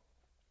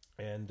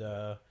 And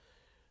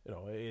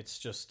it's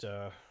just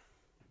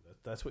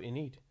that's what you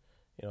need.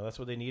 That's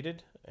what they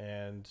needed.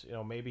 And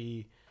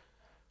maybe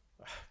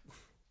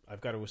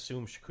I've got to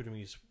assume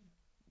Chicoutimi's.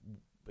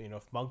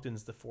 If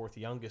Moncton's the fourth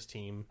youngest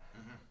team,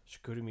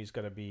 Chicoutimi's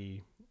got to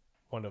be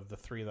one of the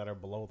three that are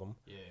below them.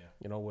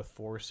 Yeah. With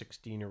 4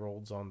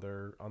 16-year-olds on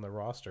their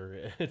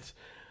roster, it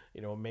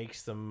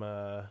makes them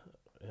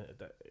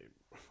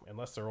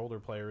unless their older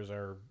players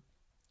are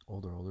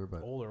older,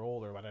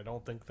 but I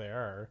don't think they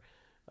are.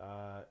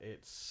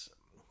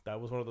 That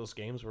was one of those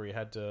games where you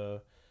had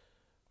to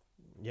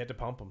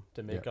pump them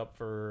to make up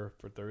for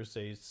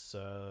Thursday's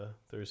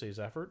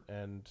effort,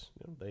 and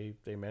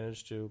they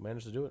managed to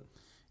do it.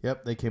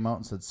 Yep, they came out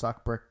and said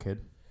 "suck brick,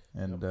 kid,"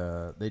 and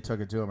they took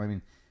it to him. I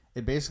mean,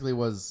 it basically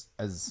was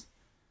as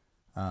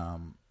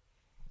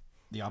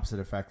the opposite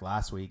effect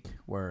last week,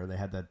 where they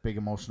had that big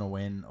emotional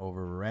win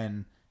over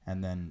Rennes,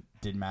 and then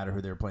didn't matter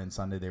who they were playing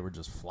Sunday; they were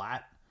just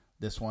flat.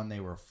 This one, they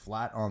were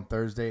flat on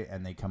Thursday,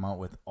 and they come out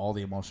with all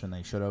the emotion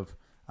they should have,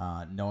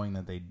 knowing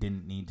that they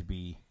didn't need to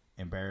be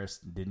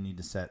embarrassed, didn't need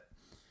to set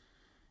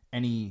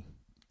any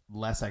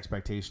less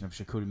expectation of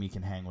Chicoutimi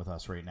can hang with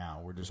us right now.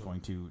 We're just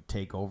going to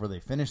take over. They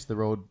finished the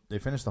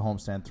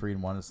homestand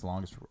 3-1. It's the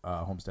longest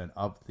homestand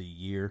of the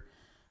year.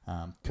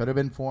 Could have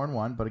been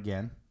 4-1, but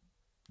again,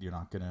 you're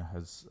not gonna,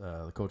 as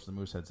the coach of the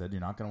Moose had said,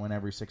 you're not gonna win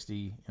every 60.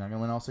 You're not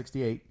gonna win all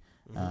 68.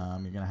 You're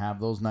gonna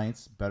have those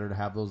nights. Better to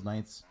have those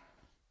nights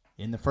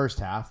in the first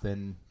half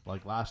than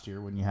like last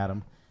year when you had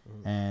them.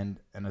 And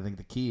I think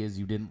the key is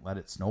you didn't let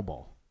it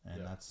snowball.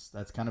 And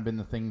that's kind of been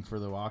the thing for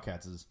the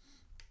Wildcats is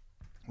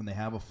when they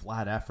have a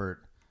flat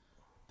effort,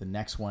 the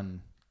next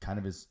one kind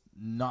of is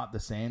not the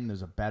same.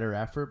 There's a better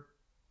effort,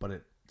 but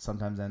it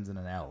sometimes ends in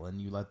an L, and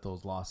you let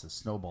those losses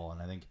snowball.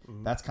 And I think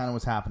that's kind of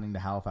what's happening to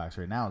Halifax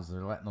right now is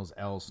they're letting those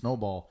L's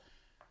snowball.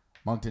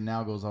 Moncton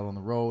now goes out on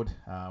the road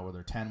where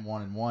they're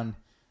 10-1-1.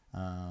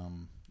 I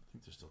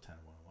think they're still 10-1-1,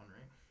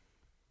 right?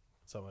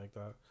 Something like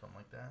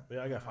that.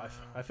 Yeah, I got 5.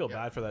 I feel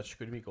bad for that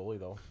Chicoutimi goalie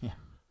though. Yeah.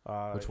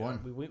 Which one?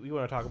 We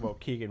want to talk about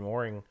Keegan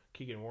Warren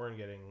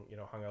getting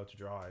hung out to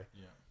dry.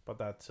 Yeah. But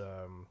that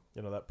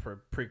that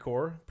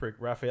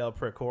Raphael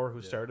Precourt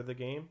who started the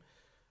game.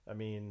 I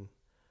mean,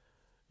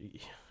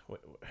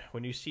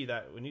 when you see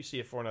a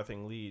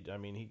 4-0 lead, I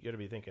mean, you got to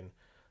be thinking,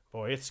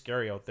 boy, it's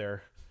scary out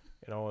there.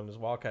 And his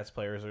Wildcats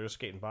players are just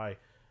skating by.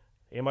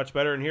 Ain't much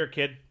better in here,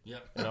 kid.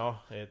 Yep.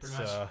 It's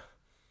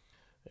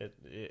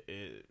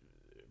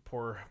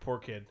poor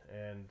kid.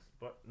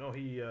 But no,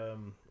 he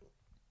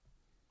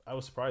I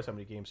was surprised how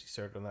many games he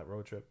started on that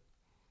road trip.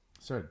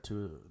 Started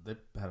 2. They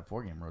had a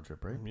 4-game road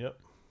trip, right? Yep.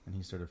 And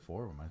he started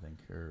 4 of them, I think,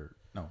 or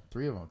no,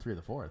 3 of them, 3 of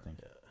the 4, I think.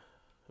 Yeah.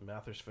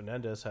 Mathers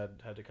Fernandez had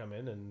to come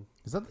in and.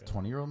 Is that the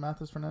 20-year-old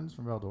Mathers Fernandez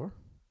from Val-d'Or?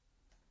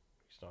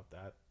 He's not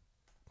that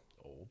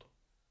old.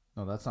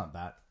 No, that's not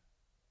that.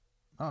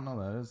 Oh no,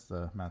 that is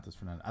the Mathers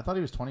Fernandez. I thought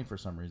he was 20 for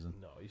some reason.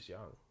 No, he's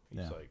young.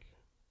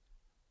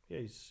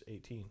 He's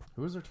 18.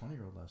 Who was their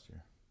 20-year-old last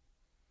year?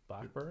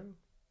 Blackburn.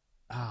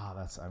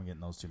 I'm getting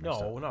those two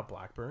mixed up. No, not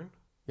Blackburn.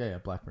 Yeah,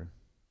 Blackburn.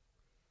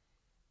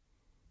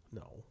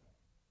 No.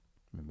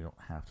 I mean, we don't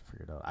have to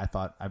figure it out. I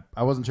thought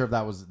I wasn't sure if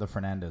that was the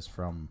Fernandez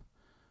from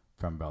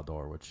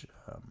Val-d'Or, which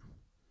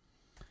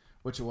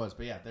it was.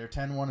 But yeah, they're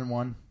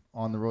 10-1-1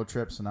 on the road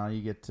trip. So now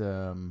you get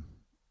what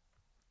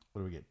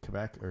do we get?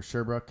 Quebec or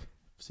Sherbrooke.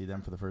 See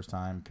them for the first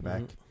time.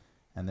 Quebec,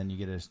 and then you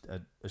get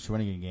a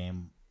Shawinigan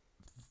game,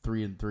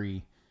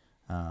 3-3.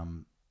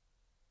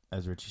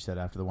 As Richie said,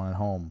 after the one at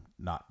home,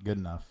 not good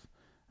enough.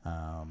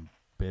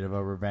 Bit of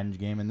a revenge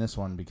game in this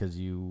one because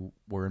you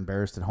were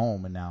embarrassed at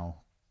home,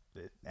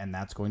 and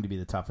that's going to be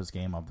the toughest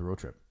game of the road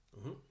trip.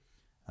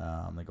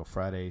 They go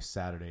Friday,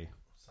 Saturday,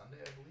 Sunday,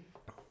 I believe,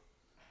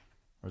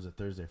 or is it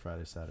Thursday,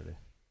 Friday, Saturday?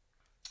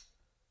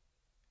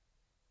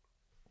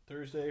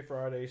 Thursday,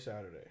 Friday,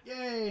 Saturday.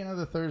 Yay!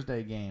 Another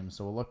Thursday game.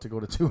 So we'll look to go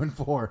to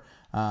 2-4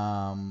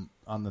 on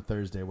the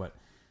Thursday.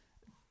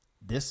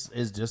 This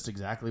is just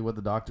exactly what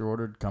the doctor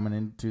ordered coming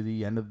into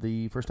the end of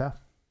the first half.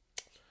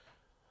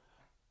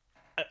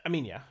 I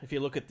mean, yeah. If you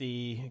look at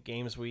the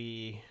games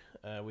we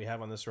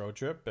have on this road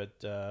trip,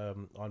 but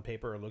on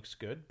paper it looks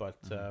good. But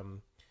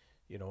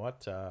you know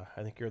what?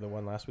 I think you're the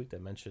one last week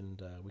that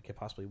mentioned we could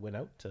possibly win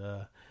out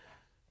to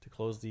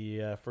close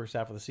the first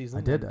half of the season.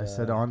 I did. I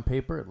said on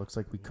paper it looks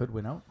like we could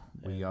win out.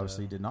 We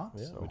obviously did not.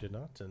 Yeah, so. we did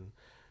not. And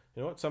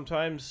you know what?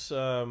 Sometimes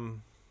they're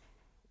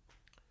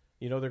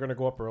going to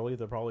go up early.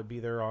 They'll probably be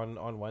there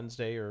on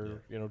Wednesday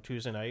or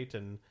Tuesday night,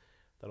 and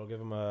that'll give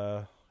them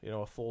a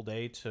full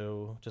day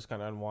to just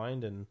kind of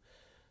unwind. And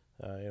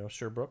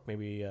Sherbrooke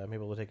maybe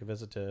we'll take a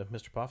visit to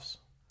Mr. Puffs,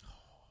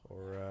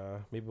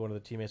 or maybe one of the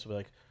teammates will be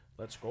like,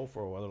 "Let's go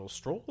for a little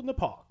stroll in the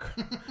park."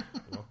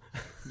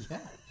 Yeah,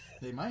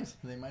 they might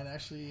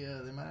actually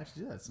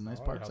do that. Some nice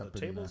parks up the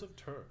tables have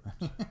turned.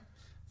 It's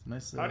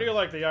nice. How do you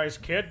like the ice,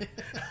 kid?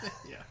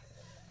 Yeah.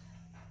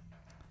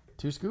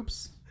 2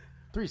 scoops,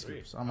 3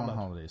 scoops. I'm on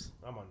holidays.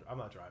 I'm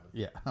not driving.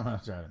 Yeah, I'm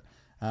not driving.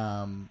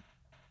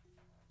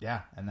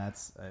 Yeah, and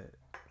that's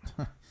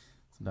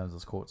sometimes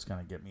those quotes kind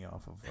of get me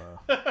off of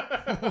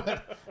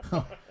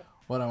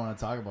what I want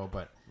to talk about.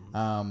 But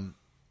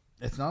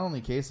it's not only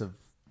a case of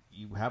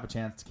you have a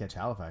chance to catch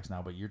Halifax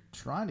now, but you're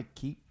trying to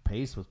keep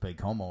pace with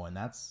Baie-Comeau, and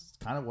that's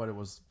kind of what it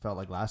felt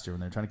like last year when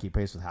they're trying to keep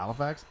pace with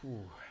Halifax.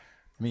 Ooh.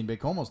 I mean,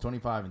 Baie-Comeau's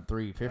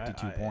 25-3,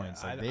 52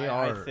 points. Like they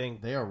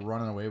are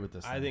running away with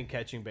this. I think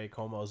catching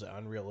Baie-Comeau is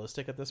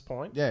unrealistic at this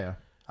point. Yeah.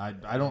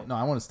 I don't know.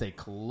 I want to stay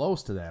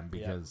close to them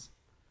because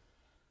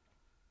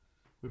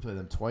we play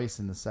them twice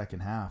in the second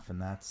half, and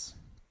that's.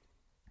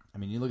 I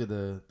mean, you look at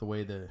the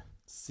way the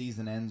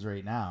season ends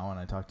right now, and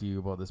I talked to you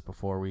about this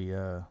before we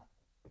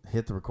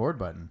hit the record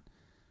button.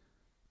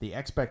 The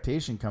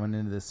expectation coming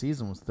into this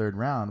season was third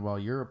round, while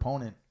your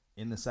opponent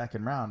in the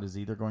second round is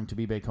either going to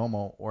be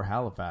Baie-Comeau or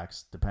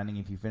Halifax, depending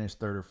if you finish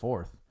third or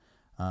fourth.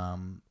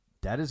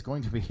 That is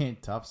going to be a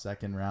tough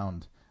second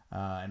round.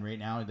 And right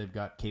now they've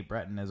got Cape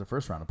Breton as a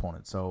first round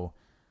opponent. So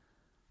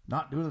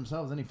not doing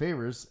themselves any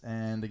favors.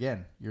 And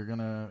again, you're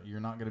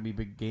not gonna be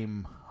big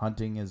game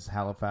hunting as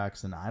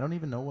Halifax, and I don't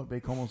even know what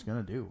Baie-Comeau's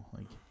gonna do.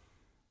 Like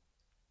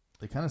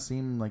they kind of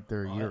seem like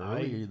they're a year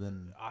earlier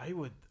than I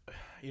would.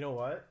 You know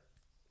what?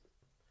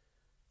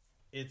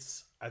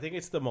 I think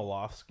it's the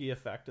Malofsky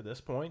effect at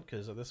this point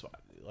because of this.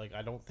 Like,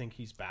 I don't think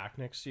he's back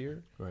next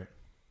year, right?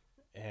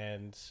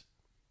 And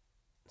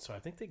so I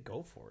think they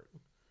go for it.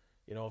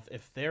 You know,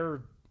 if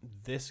they're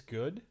this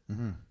good,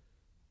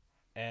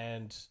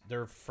 and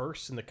they're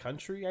first in the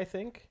country, I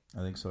think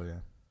so. Yeah.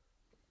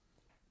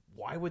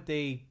 Why would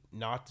they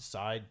not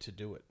decide to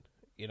do it?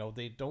 You know,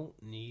 they don't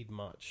need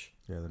much.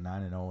 Yeah, they're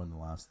 9-0 in the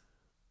last.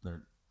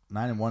 They're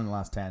 9-1 in the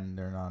last 10.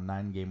 They're on a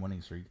 9-game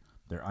winning streak.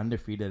 They're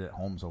undefeated at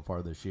home so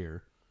far this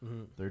year.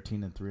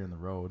 13-3 on the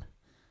road.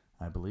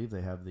 I believe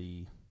they have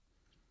the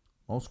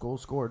most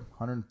goals scored,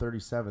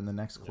 137. The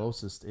next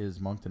closest is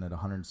Moncton at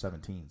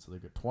 117. So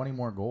they've got 20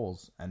 more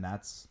goals, and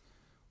that's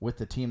with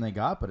the team they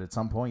got. But at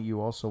some point,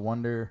 you also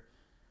wonder,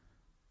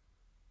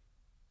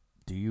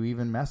 do you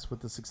even mess with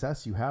the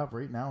success you have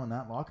right now in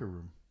that locker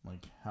room?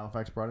 Like,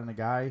 Halifax brought in a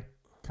guy,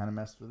 kind of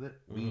messed with it.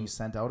 We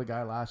sent out a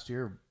guy last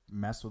year,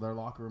 messed with our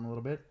locker room a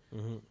little bit.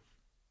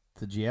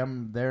 The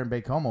GM there in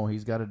Baie-Comeau,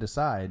 he's got to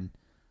decide,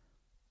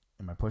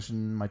 am I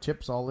pushing my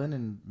chips all in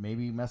and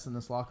maybe messing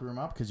this locker room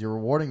up? Because you're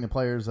rewarding the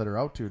players that are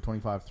out to a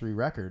 25-3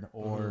 record.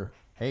 Or,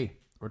 hey,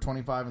 we're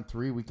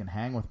 25-3. We can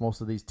hang with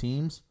most of these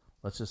teams.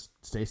 Let's just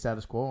stay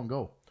status quo and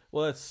go.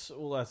 Well,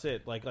 that's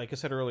it. Like I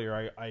said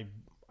earlier,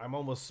 I'm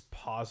almost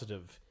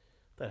positive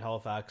that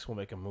Halifax will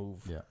make a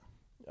move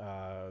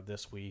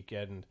this week.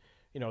 And,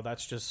 you know,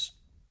 that's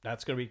going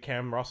to be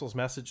Cam Russell's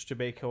message to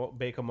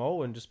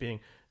Baie-Comeau and just being,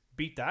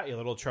 beat that, you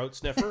little trout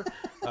sniffer.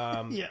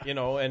 You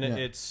know, and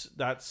that's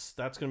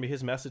going to be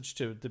his message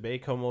to the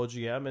Baie-Comeau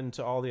GM and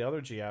to all the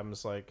other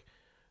GMs. Like,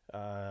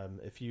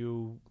 if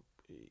you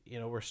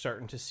know, I'm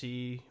starting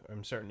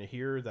to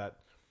hear that,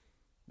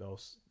 you know,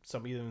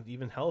 some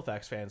even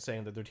Halifax fans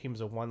saying that their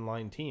team's a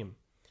one-line team.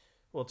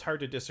 Well, it's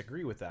hard to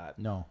disagree with that.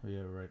 No,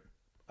 yeah,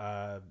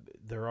 right.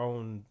 Their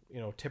own, you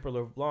know, Tipper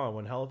LeBlanc,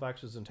 when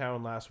Halifax was in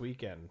town last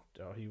weekend,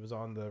 he was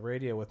on the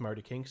radio with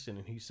Marty Kingston,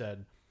 and he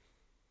said,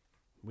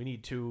 We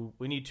need two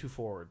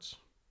forwards,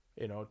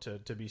 you know,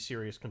 to be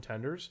serious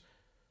contenders.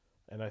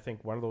 And I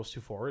think one of those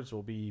two forwards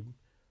will be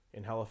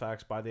in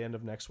Halifax by the end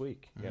of next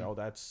week. You know,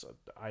 I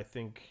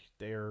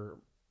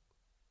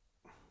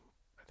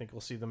think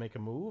we'll see them make a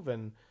move,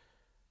 and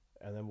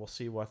then we'll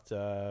see what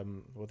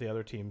the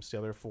other teams, the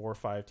other 4 or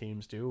 5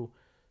 teams do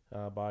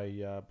by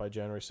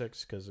January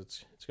 6th, because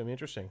it's going to be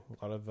interesting.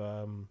 A lot of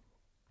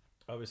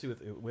obviously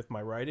with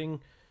my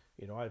writing,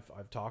 you know,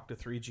 I've talked to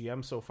 3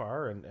 GMs so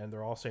far, and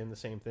they're all saying the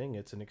same thing.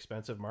 It's an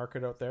expensive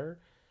market out there,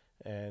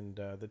 and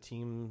the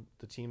team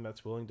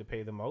that's willing to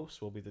pay the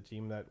most will be the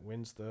team that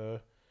wins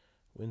the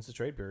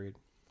trade period.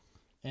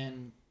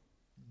 And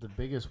the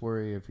biggest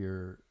worry if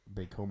you're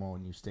Baie-Comeau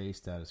and you stay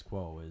status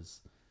quo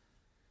is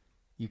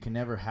you can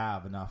never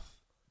have enough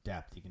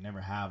depth. You can never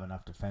have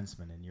enough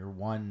defensemen, and you're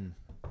one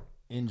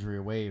injury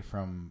away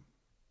from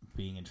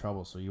being in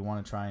trouble. So you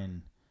want to try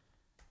and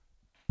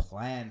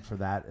plan for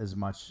that as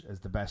much as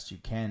the best you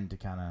can to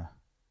kind of,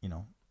 you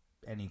know,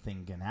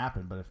 anything can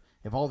happen. But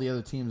if all the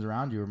other teams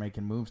around you are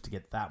making moves to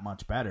get that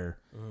much better,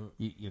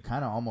 you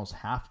kind of almost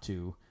have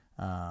to.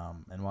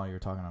 And while you were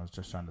talking, I was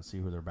just trying to see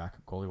who their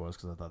backup goalie was,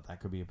 because I thought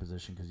that could be a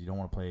position, because you don't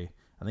want to play.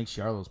 I think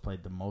Charlot's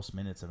played the most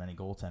minutes of any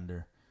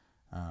goaltender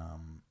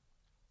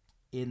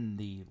in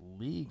the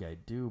league, I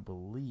do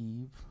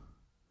believe.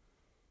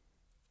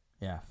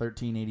 Yeah,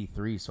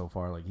 1383 so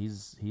far. Like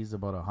he's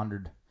about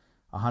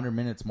 100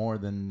 minutes more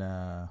than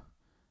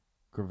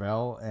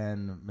Gravel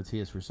and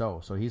Matthias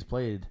Rousseau. So he's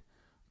played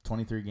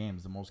 23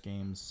 games, the most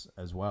games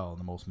as well, and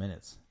the most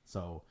minutes.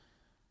 So,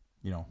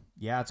 you know,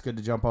 yeah, it's good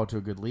to jump out to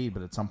a good lead,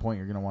 but at some point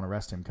you're going to want to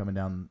rest him coming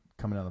down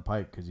the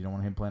pipe, because you don't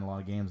want him playing a lot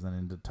of games and then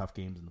into tough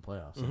games in the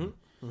playoffs.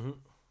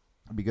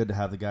 It'd be good to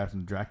have the guy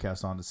from the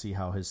Draftcast on to see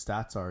how his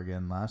stats are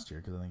again last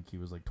year, because I think he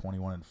was like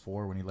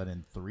 21-4 when he let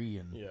in 3,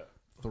 and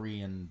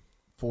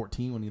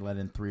 3-14 when he let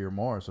in 3 or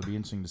more. So it'd be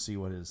interesting to see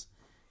what his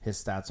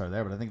stats are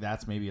there. But I think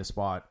that's maybe a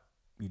spot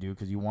you do,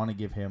 because you want to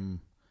give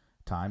him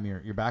time.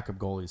 Your backup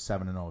goalie is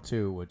 7-0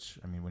 too, which,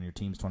 I mean, when your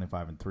team's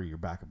 25-3, your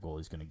backup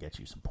goalie is going to get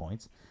you some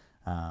points.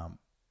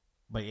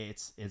 But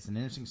it's an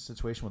interesting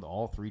situation with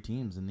all three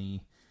teams in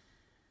the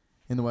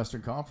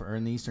Western Conference, or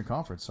in the Eastern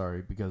Conference,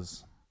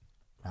 because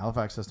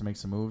Halifax has to make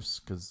some moves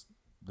because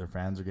their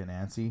fans are getting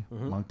antsy.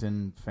 Mm-hmm.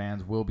 Moncton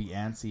fans will be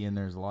antsy, and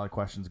there's a lot of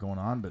questions going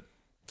on, but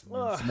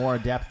it's more a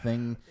depth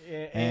thing.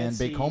 And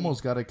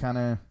Baie-Comeau's got to kind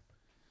of...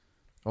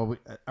 Well,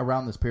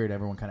 around this period,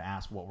 everyone kind of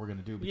asks what we're going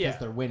to do because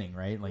they're winning,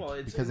 right?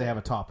 Like, because they have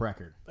a top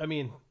record. I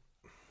mean,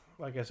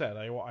 like I said,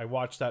 I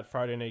watched that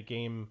Friday night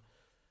game,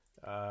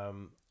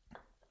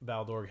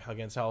 Val-d'Or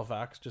against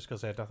Halifax, just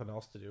because I had nothing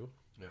else to do.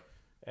 Yeah.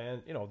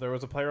 And, there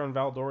was a player on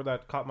Val-d'Or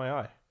that caught my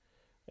eye.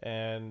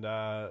 And,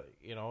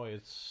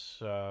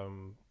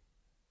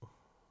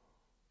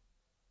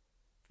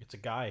 it's a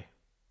guy.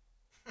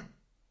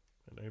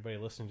 And anybody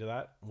listening to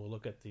that will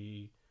look at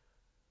the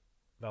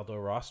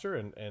Val-d'Or roster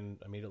and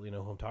immediately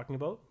know who I'm talking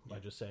about by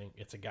just saying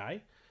it's a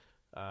guy.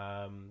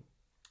 And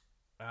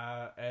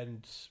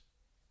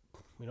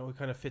he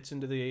kind of fits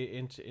into the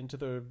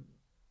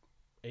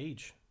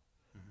age.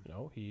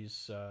 Mm-hmm.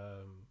 He's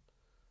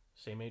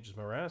same age as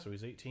Morin, so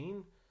he's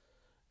 18,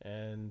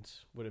 and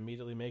would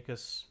immediately make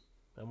us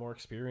a more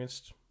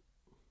experienced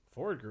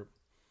forward group.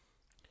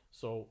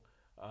 So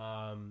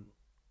I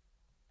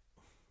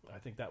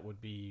think that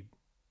would be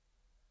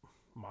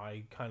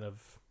my kind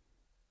of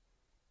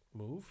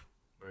move,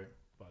 right?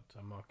 But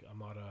I'm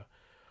not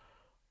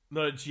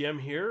a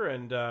GM here,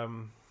 and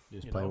you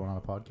just play one on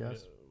a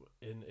podcast.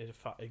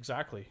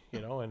 Exactly,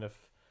 and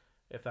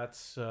if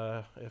that's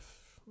if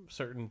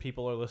certain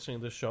people are listening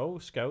to the show,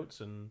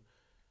 scouts and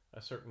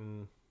a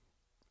certain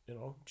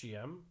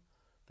GM,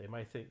 they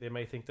might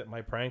think that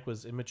my prank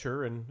was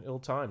immature and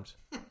ill-timed.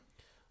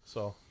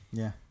 So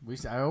yeah,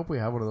 I hope we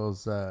have one of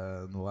those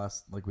in the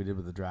last, like we did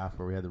with the draft,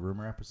 where we had the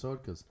rumor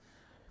episode, because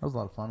that was a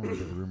lot of fun when we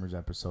did the rumors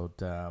episode.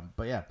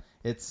 But yeah,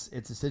 it's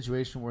a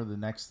situation where the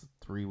next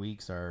 3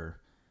 weeks are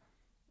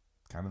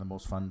kind of the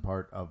most fun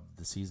part of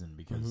the season,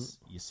 because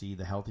you see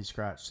the healthy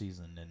scratch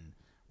season, and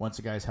once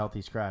a guy's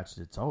healthy scratched,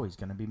 it's always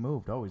going to be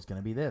moved, always going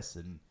to be this,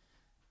 and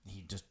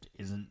he just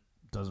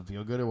doesn't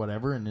feel good or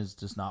whatever, and is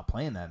just not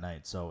playing that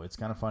night. So it's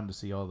kind of fun to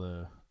see all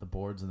the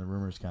boards and the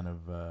rumors kind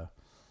of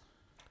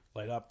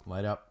light up,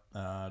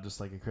 just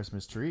like a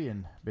Christmas tree.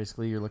 And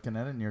basically, you're looking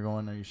at it and you're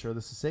going, "Are you sure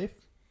this is safe?"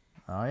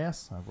 Oh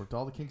yes, I've worked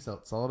all the kinks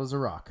out, solid as a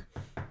rock.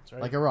 That's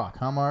right. Like a rock,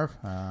 huh, Marv?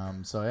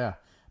 So yeah,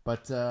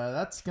 but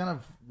that's kind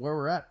of where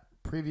we're at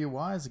preview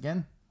wise.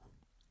 Again,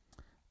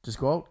 just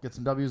go out, get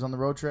some W's on the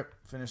road trip,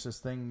 finish this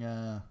thing,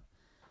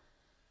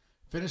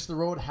 finish the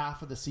road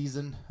half of the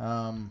season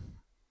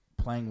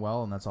playing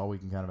well, and that's all we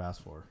can kind of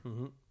ask for.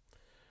 Mm-hmm.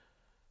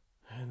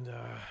 And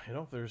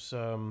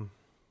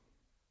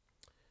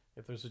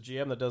if there's a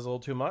GM that does a little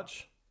too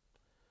much,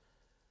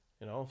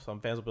 some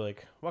fans will be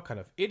like, "What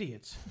kind of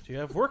idiots do you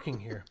have working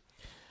here?"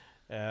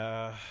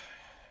 And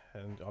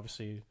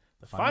obviously,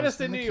 the finest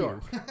in New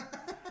York.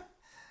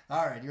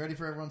 All right, you ready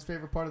for everyone's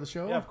favorite part of the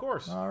show? Yeah, of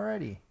course. All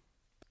righty.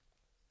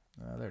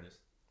 There it is.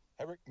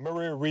 Eric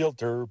Murray,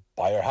 Realtor.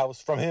 Buy your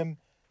house from him.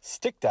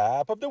 Stick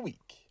Tap of the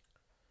Week.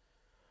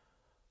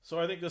 So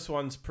I think this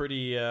one's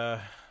pretty, I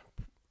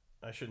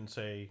shouldn't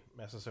say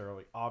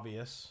necessarily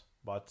obvious,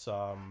 but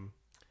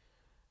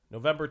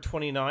November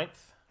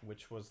 29th,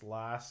 which was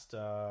last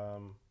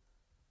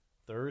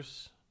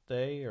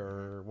Thursday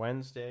or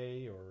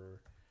Wednesday or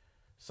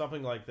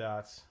something like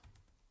that,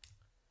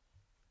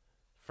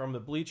 from the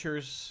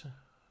bleachers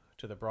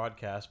to the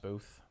broadcast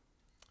booth,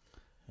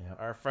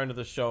 our friend of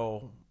the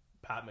show,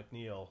 Pat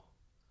McNeil,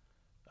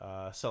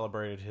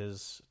 celebrated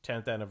his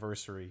 10th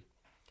anniversary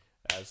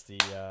as the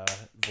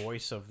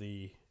voice of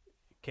the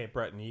Cape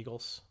Breton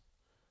Eagles,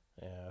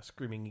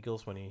 Screaming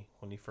Eagles when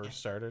he first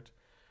started.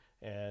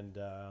 And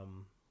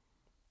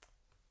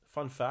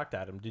fun fact,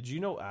 Adam, did you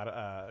know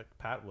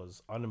Pat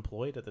was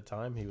unemployed at the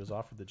time he was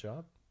offered the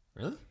job?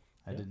 Really?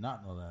 I did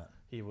not know that.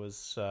 He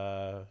was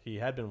he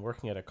had been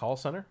working at a call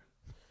center,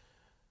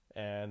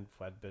 and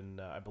had been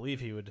I believe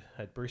he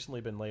had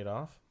recently been laid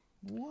off.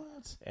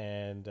 What?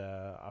 And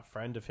a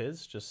friend of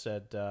his just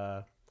said,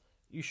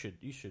 you should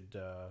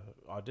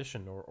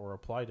audition or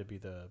apply to be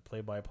the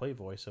play-by-play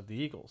voice of the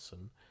Eagles.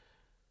 And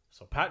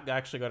so Pat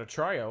actually got a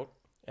tryout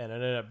and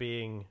ended up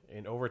being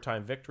an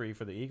overtime victory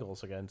for the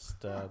Eagles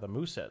against the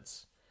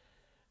Mooseheads.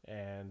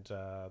 And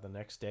the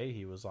next day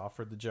he was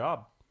offered the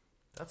job.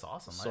 That's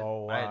awesome.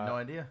 So I had no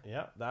idea.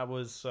 Yeah, that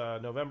was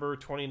November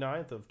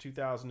 29th of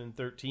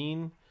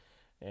 2013.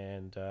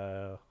 And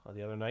the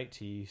other night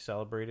he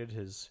celebrated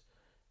his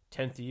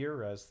 10th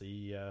year as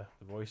the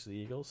voice of the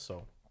Eagles.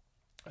 So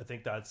I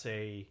think that's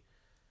a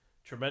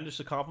tremendous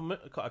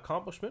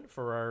accomplishment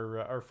for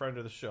our friend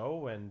of the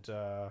show, and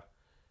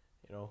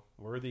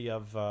worthy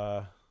of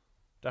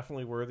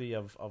definitely worthy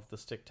of the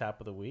Stick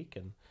Tap of the Week.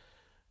 And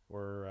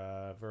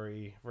we're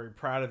very, very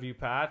proud of you,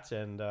 Pat,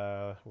 and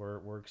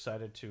we're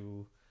excited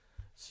to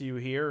see you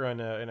here in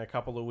a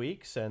couple of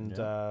weeks, and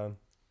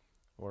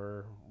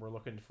we're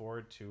looking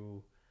forward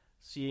to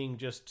seeing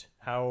just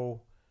how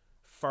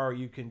far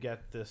you can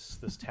get this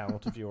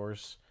talent of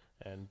yours,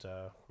 and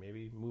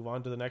maybe move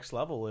on to the next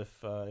level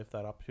if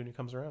that opportunity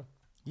comes around.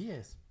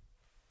 Yes.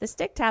 The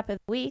Stick Tap of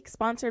the Week,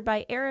 sponsored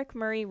by Eric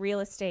Murray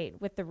Real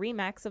Estate with the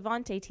RE/MAX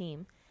Avante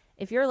team.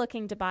 If you're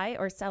looking to buy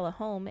or sell a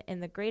home in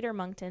the Greater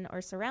Moncton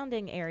or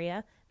surrounding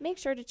area, make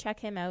sure to check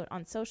him out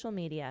on social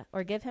media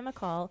or give him a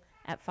call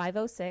at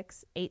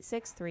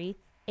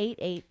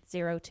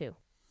 506-863-8802.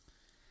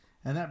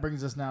 And that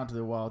brings us now to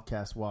the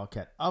Wildcat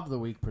of the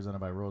Week, presented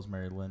by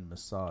Rosemary Lynn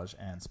Massage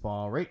and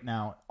Spa. Right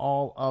now,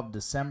 all of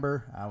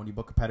December, when you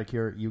book a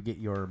pedicure, you get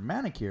your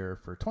manicure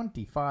for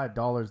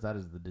 $25. That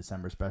is the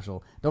December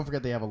special. Don't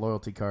forget they have a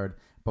loyalty card.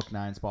 Book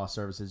 9 spa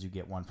services. You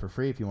get one for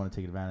free if you want to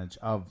take advantage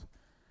of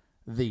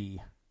the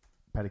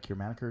pedicure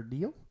manicure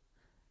deal.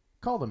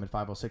 Call them at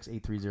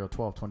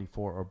 506-830-1224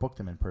 or book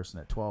them in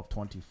person at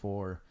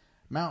 1224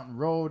 Mountain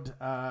Road.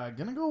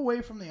 Gonna go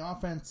away from the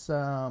offense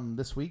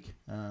this week.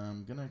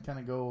 Gonna kind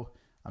of go.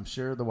 I'm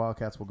sure the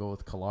Wildcats will go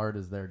with Collard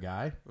as their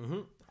guy. Mm-hmm.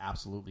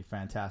 Absolutely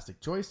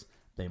fantastic choice.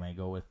 They may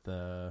go with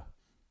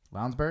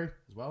Lounsbury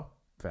as well.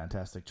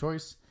 Fantastic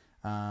choice.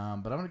 But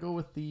I'm gonna go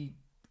with the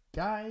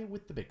guy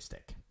with the big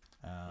stick.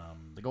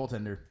 The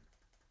goaltender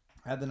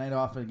had the night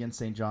off against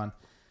St. John.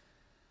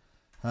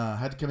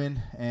 Had to come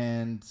in,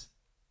 and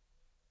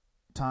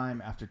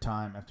time after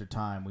time after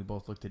time, we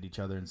both looked at each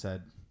other and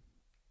said,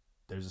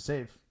 there's a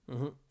save.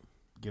 Mm-hmm.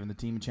 Giving the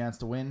team a chance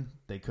to win.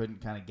 They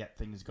couldn't kind of get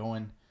things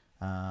going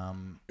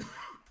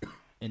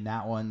in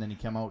that one. Then he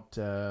came out,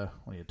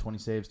 he had 20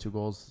 saves, 2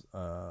 goals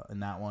in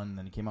that one.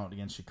 Then he came out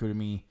against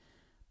Chicoutimi,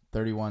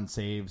 31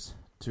 saves,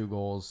 2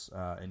 goals,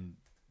 and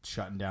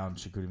shutting down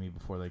Chicoutimi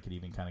before they could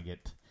even kind of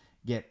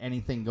get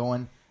anything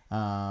going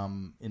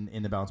in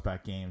the bounce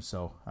back game.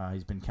 So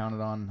he's been counted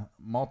on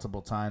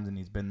multiple times, and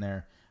he's been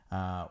there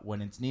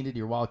when it's needed.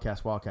 Your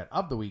Wildcat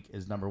of the Week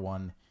is number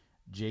 1,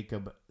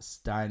 Jacob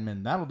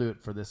Steinman. That'll do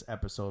it for this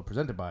episode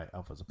presented by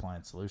Alpha's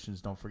Appliance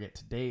Solutions. Don't forget,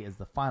 today is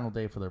the final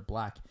day for their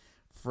Black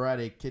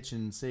Friday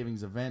Kitchen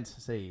Savings Event.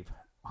 Save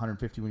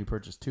 $150 when you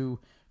purchase 2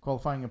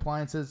 qualifying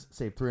appliances.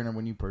 Save $300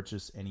 when you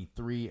purchase any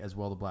 3 as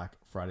well. The Black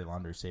Friday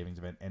Laundry Savings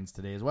Event ends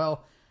today as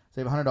well.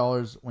 Save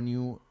 $100 when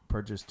you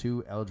purchase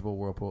 2 eligible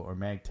Whirlpool or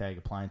MagTag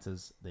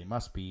appliances. They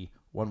must be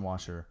 1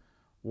 washer,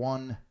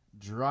 1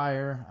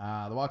 dryer.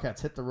 The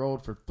Wildcats hit the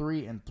road for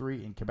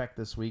 3-3 in Quebec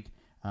this week,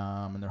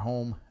 and they're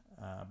home.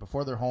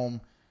 Before they're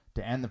home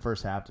to end the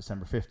first half,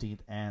 December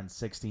 15th and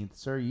 16th.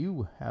 Sir,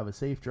 you have a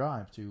safe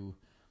drive to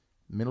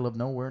middle of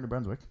nowhere, New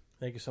Brunswick.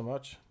 Thank you so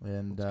much.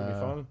 And it's going to be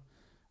fun.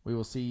 We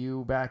will see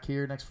you back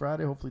here next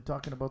Friday, hopefully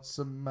talking about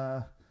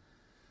some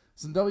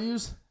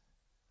W's.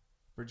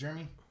 For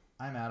Jeremy,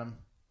 I'm Adam.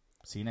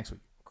 See you next week.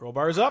 Girl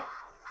bars up.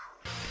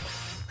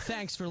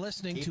 Thanks for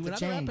listening Keep to the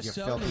another change,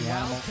 episode you of the filthy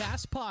animal.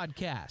 Wildcast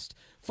Podcast.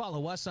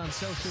 Follow us on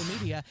social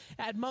media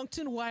at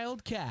Moncton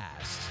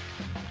Wildcast.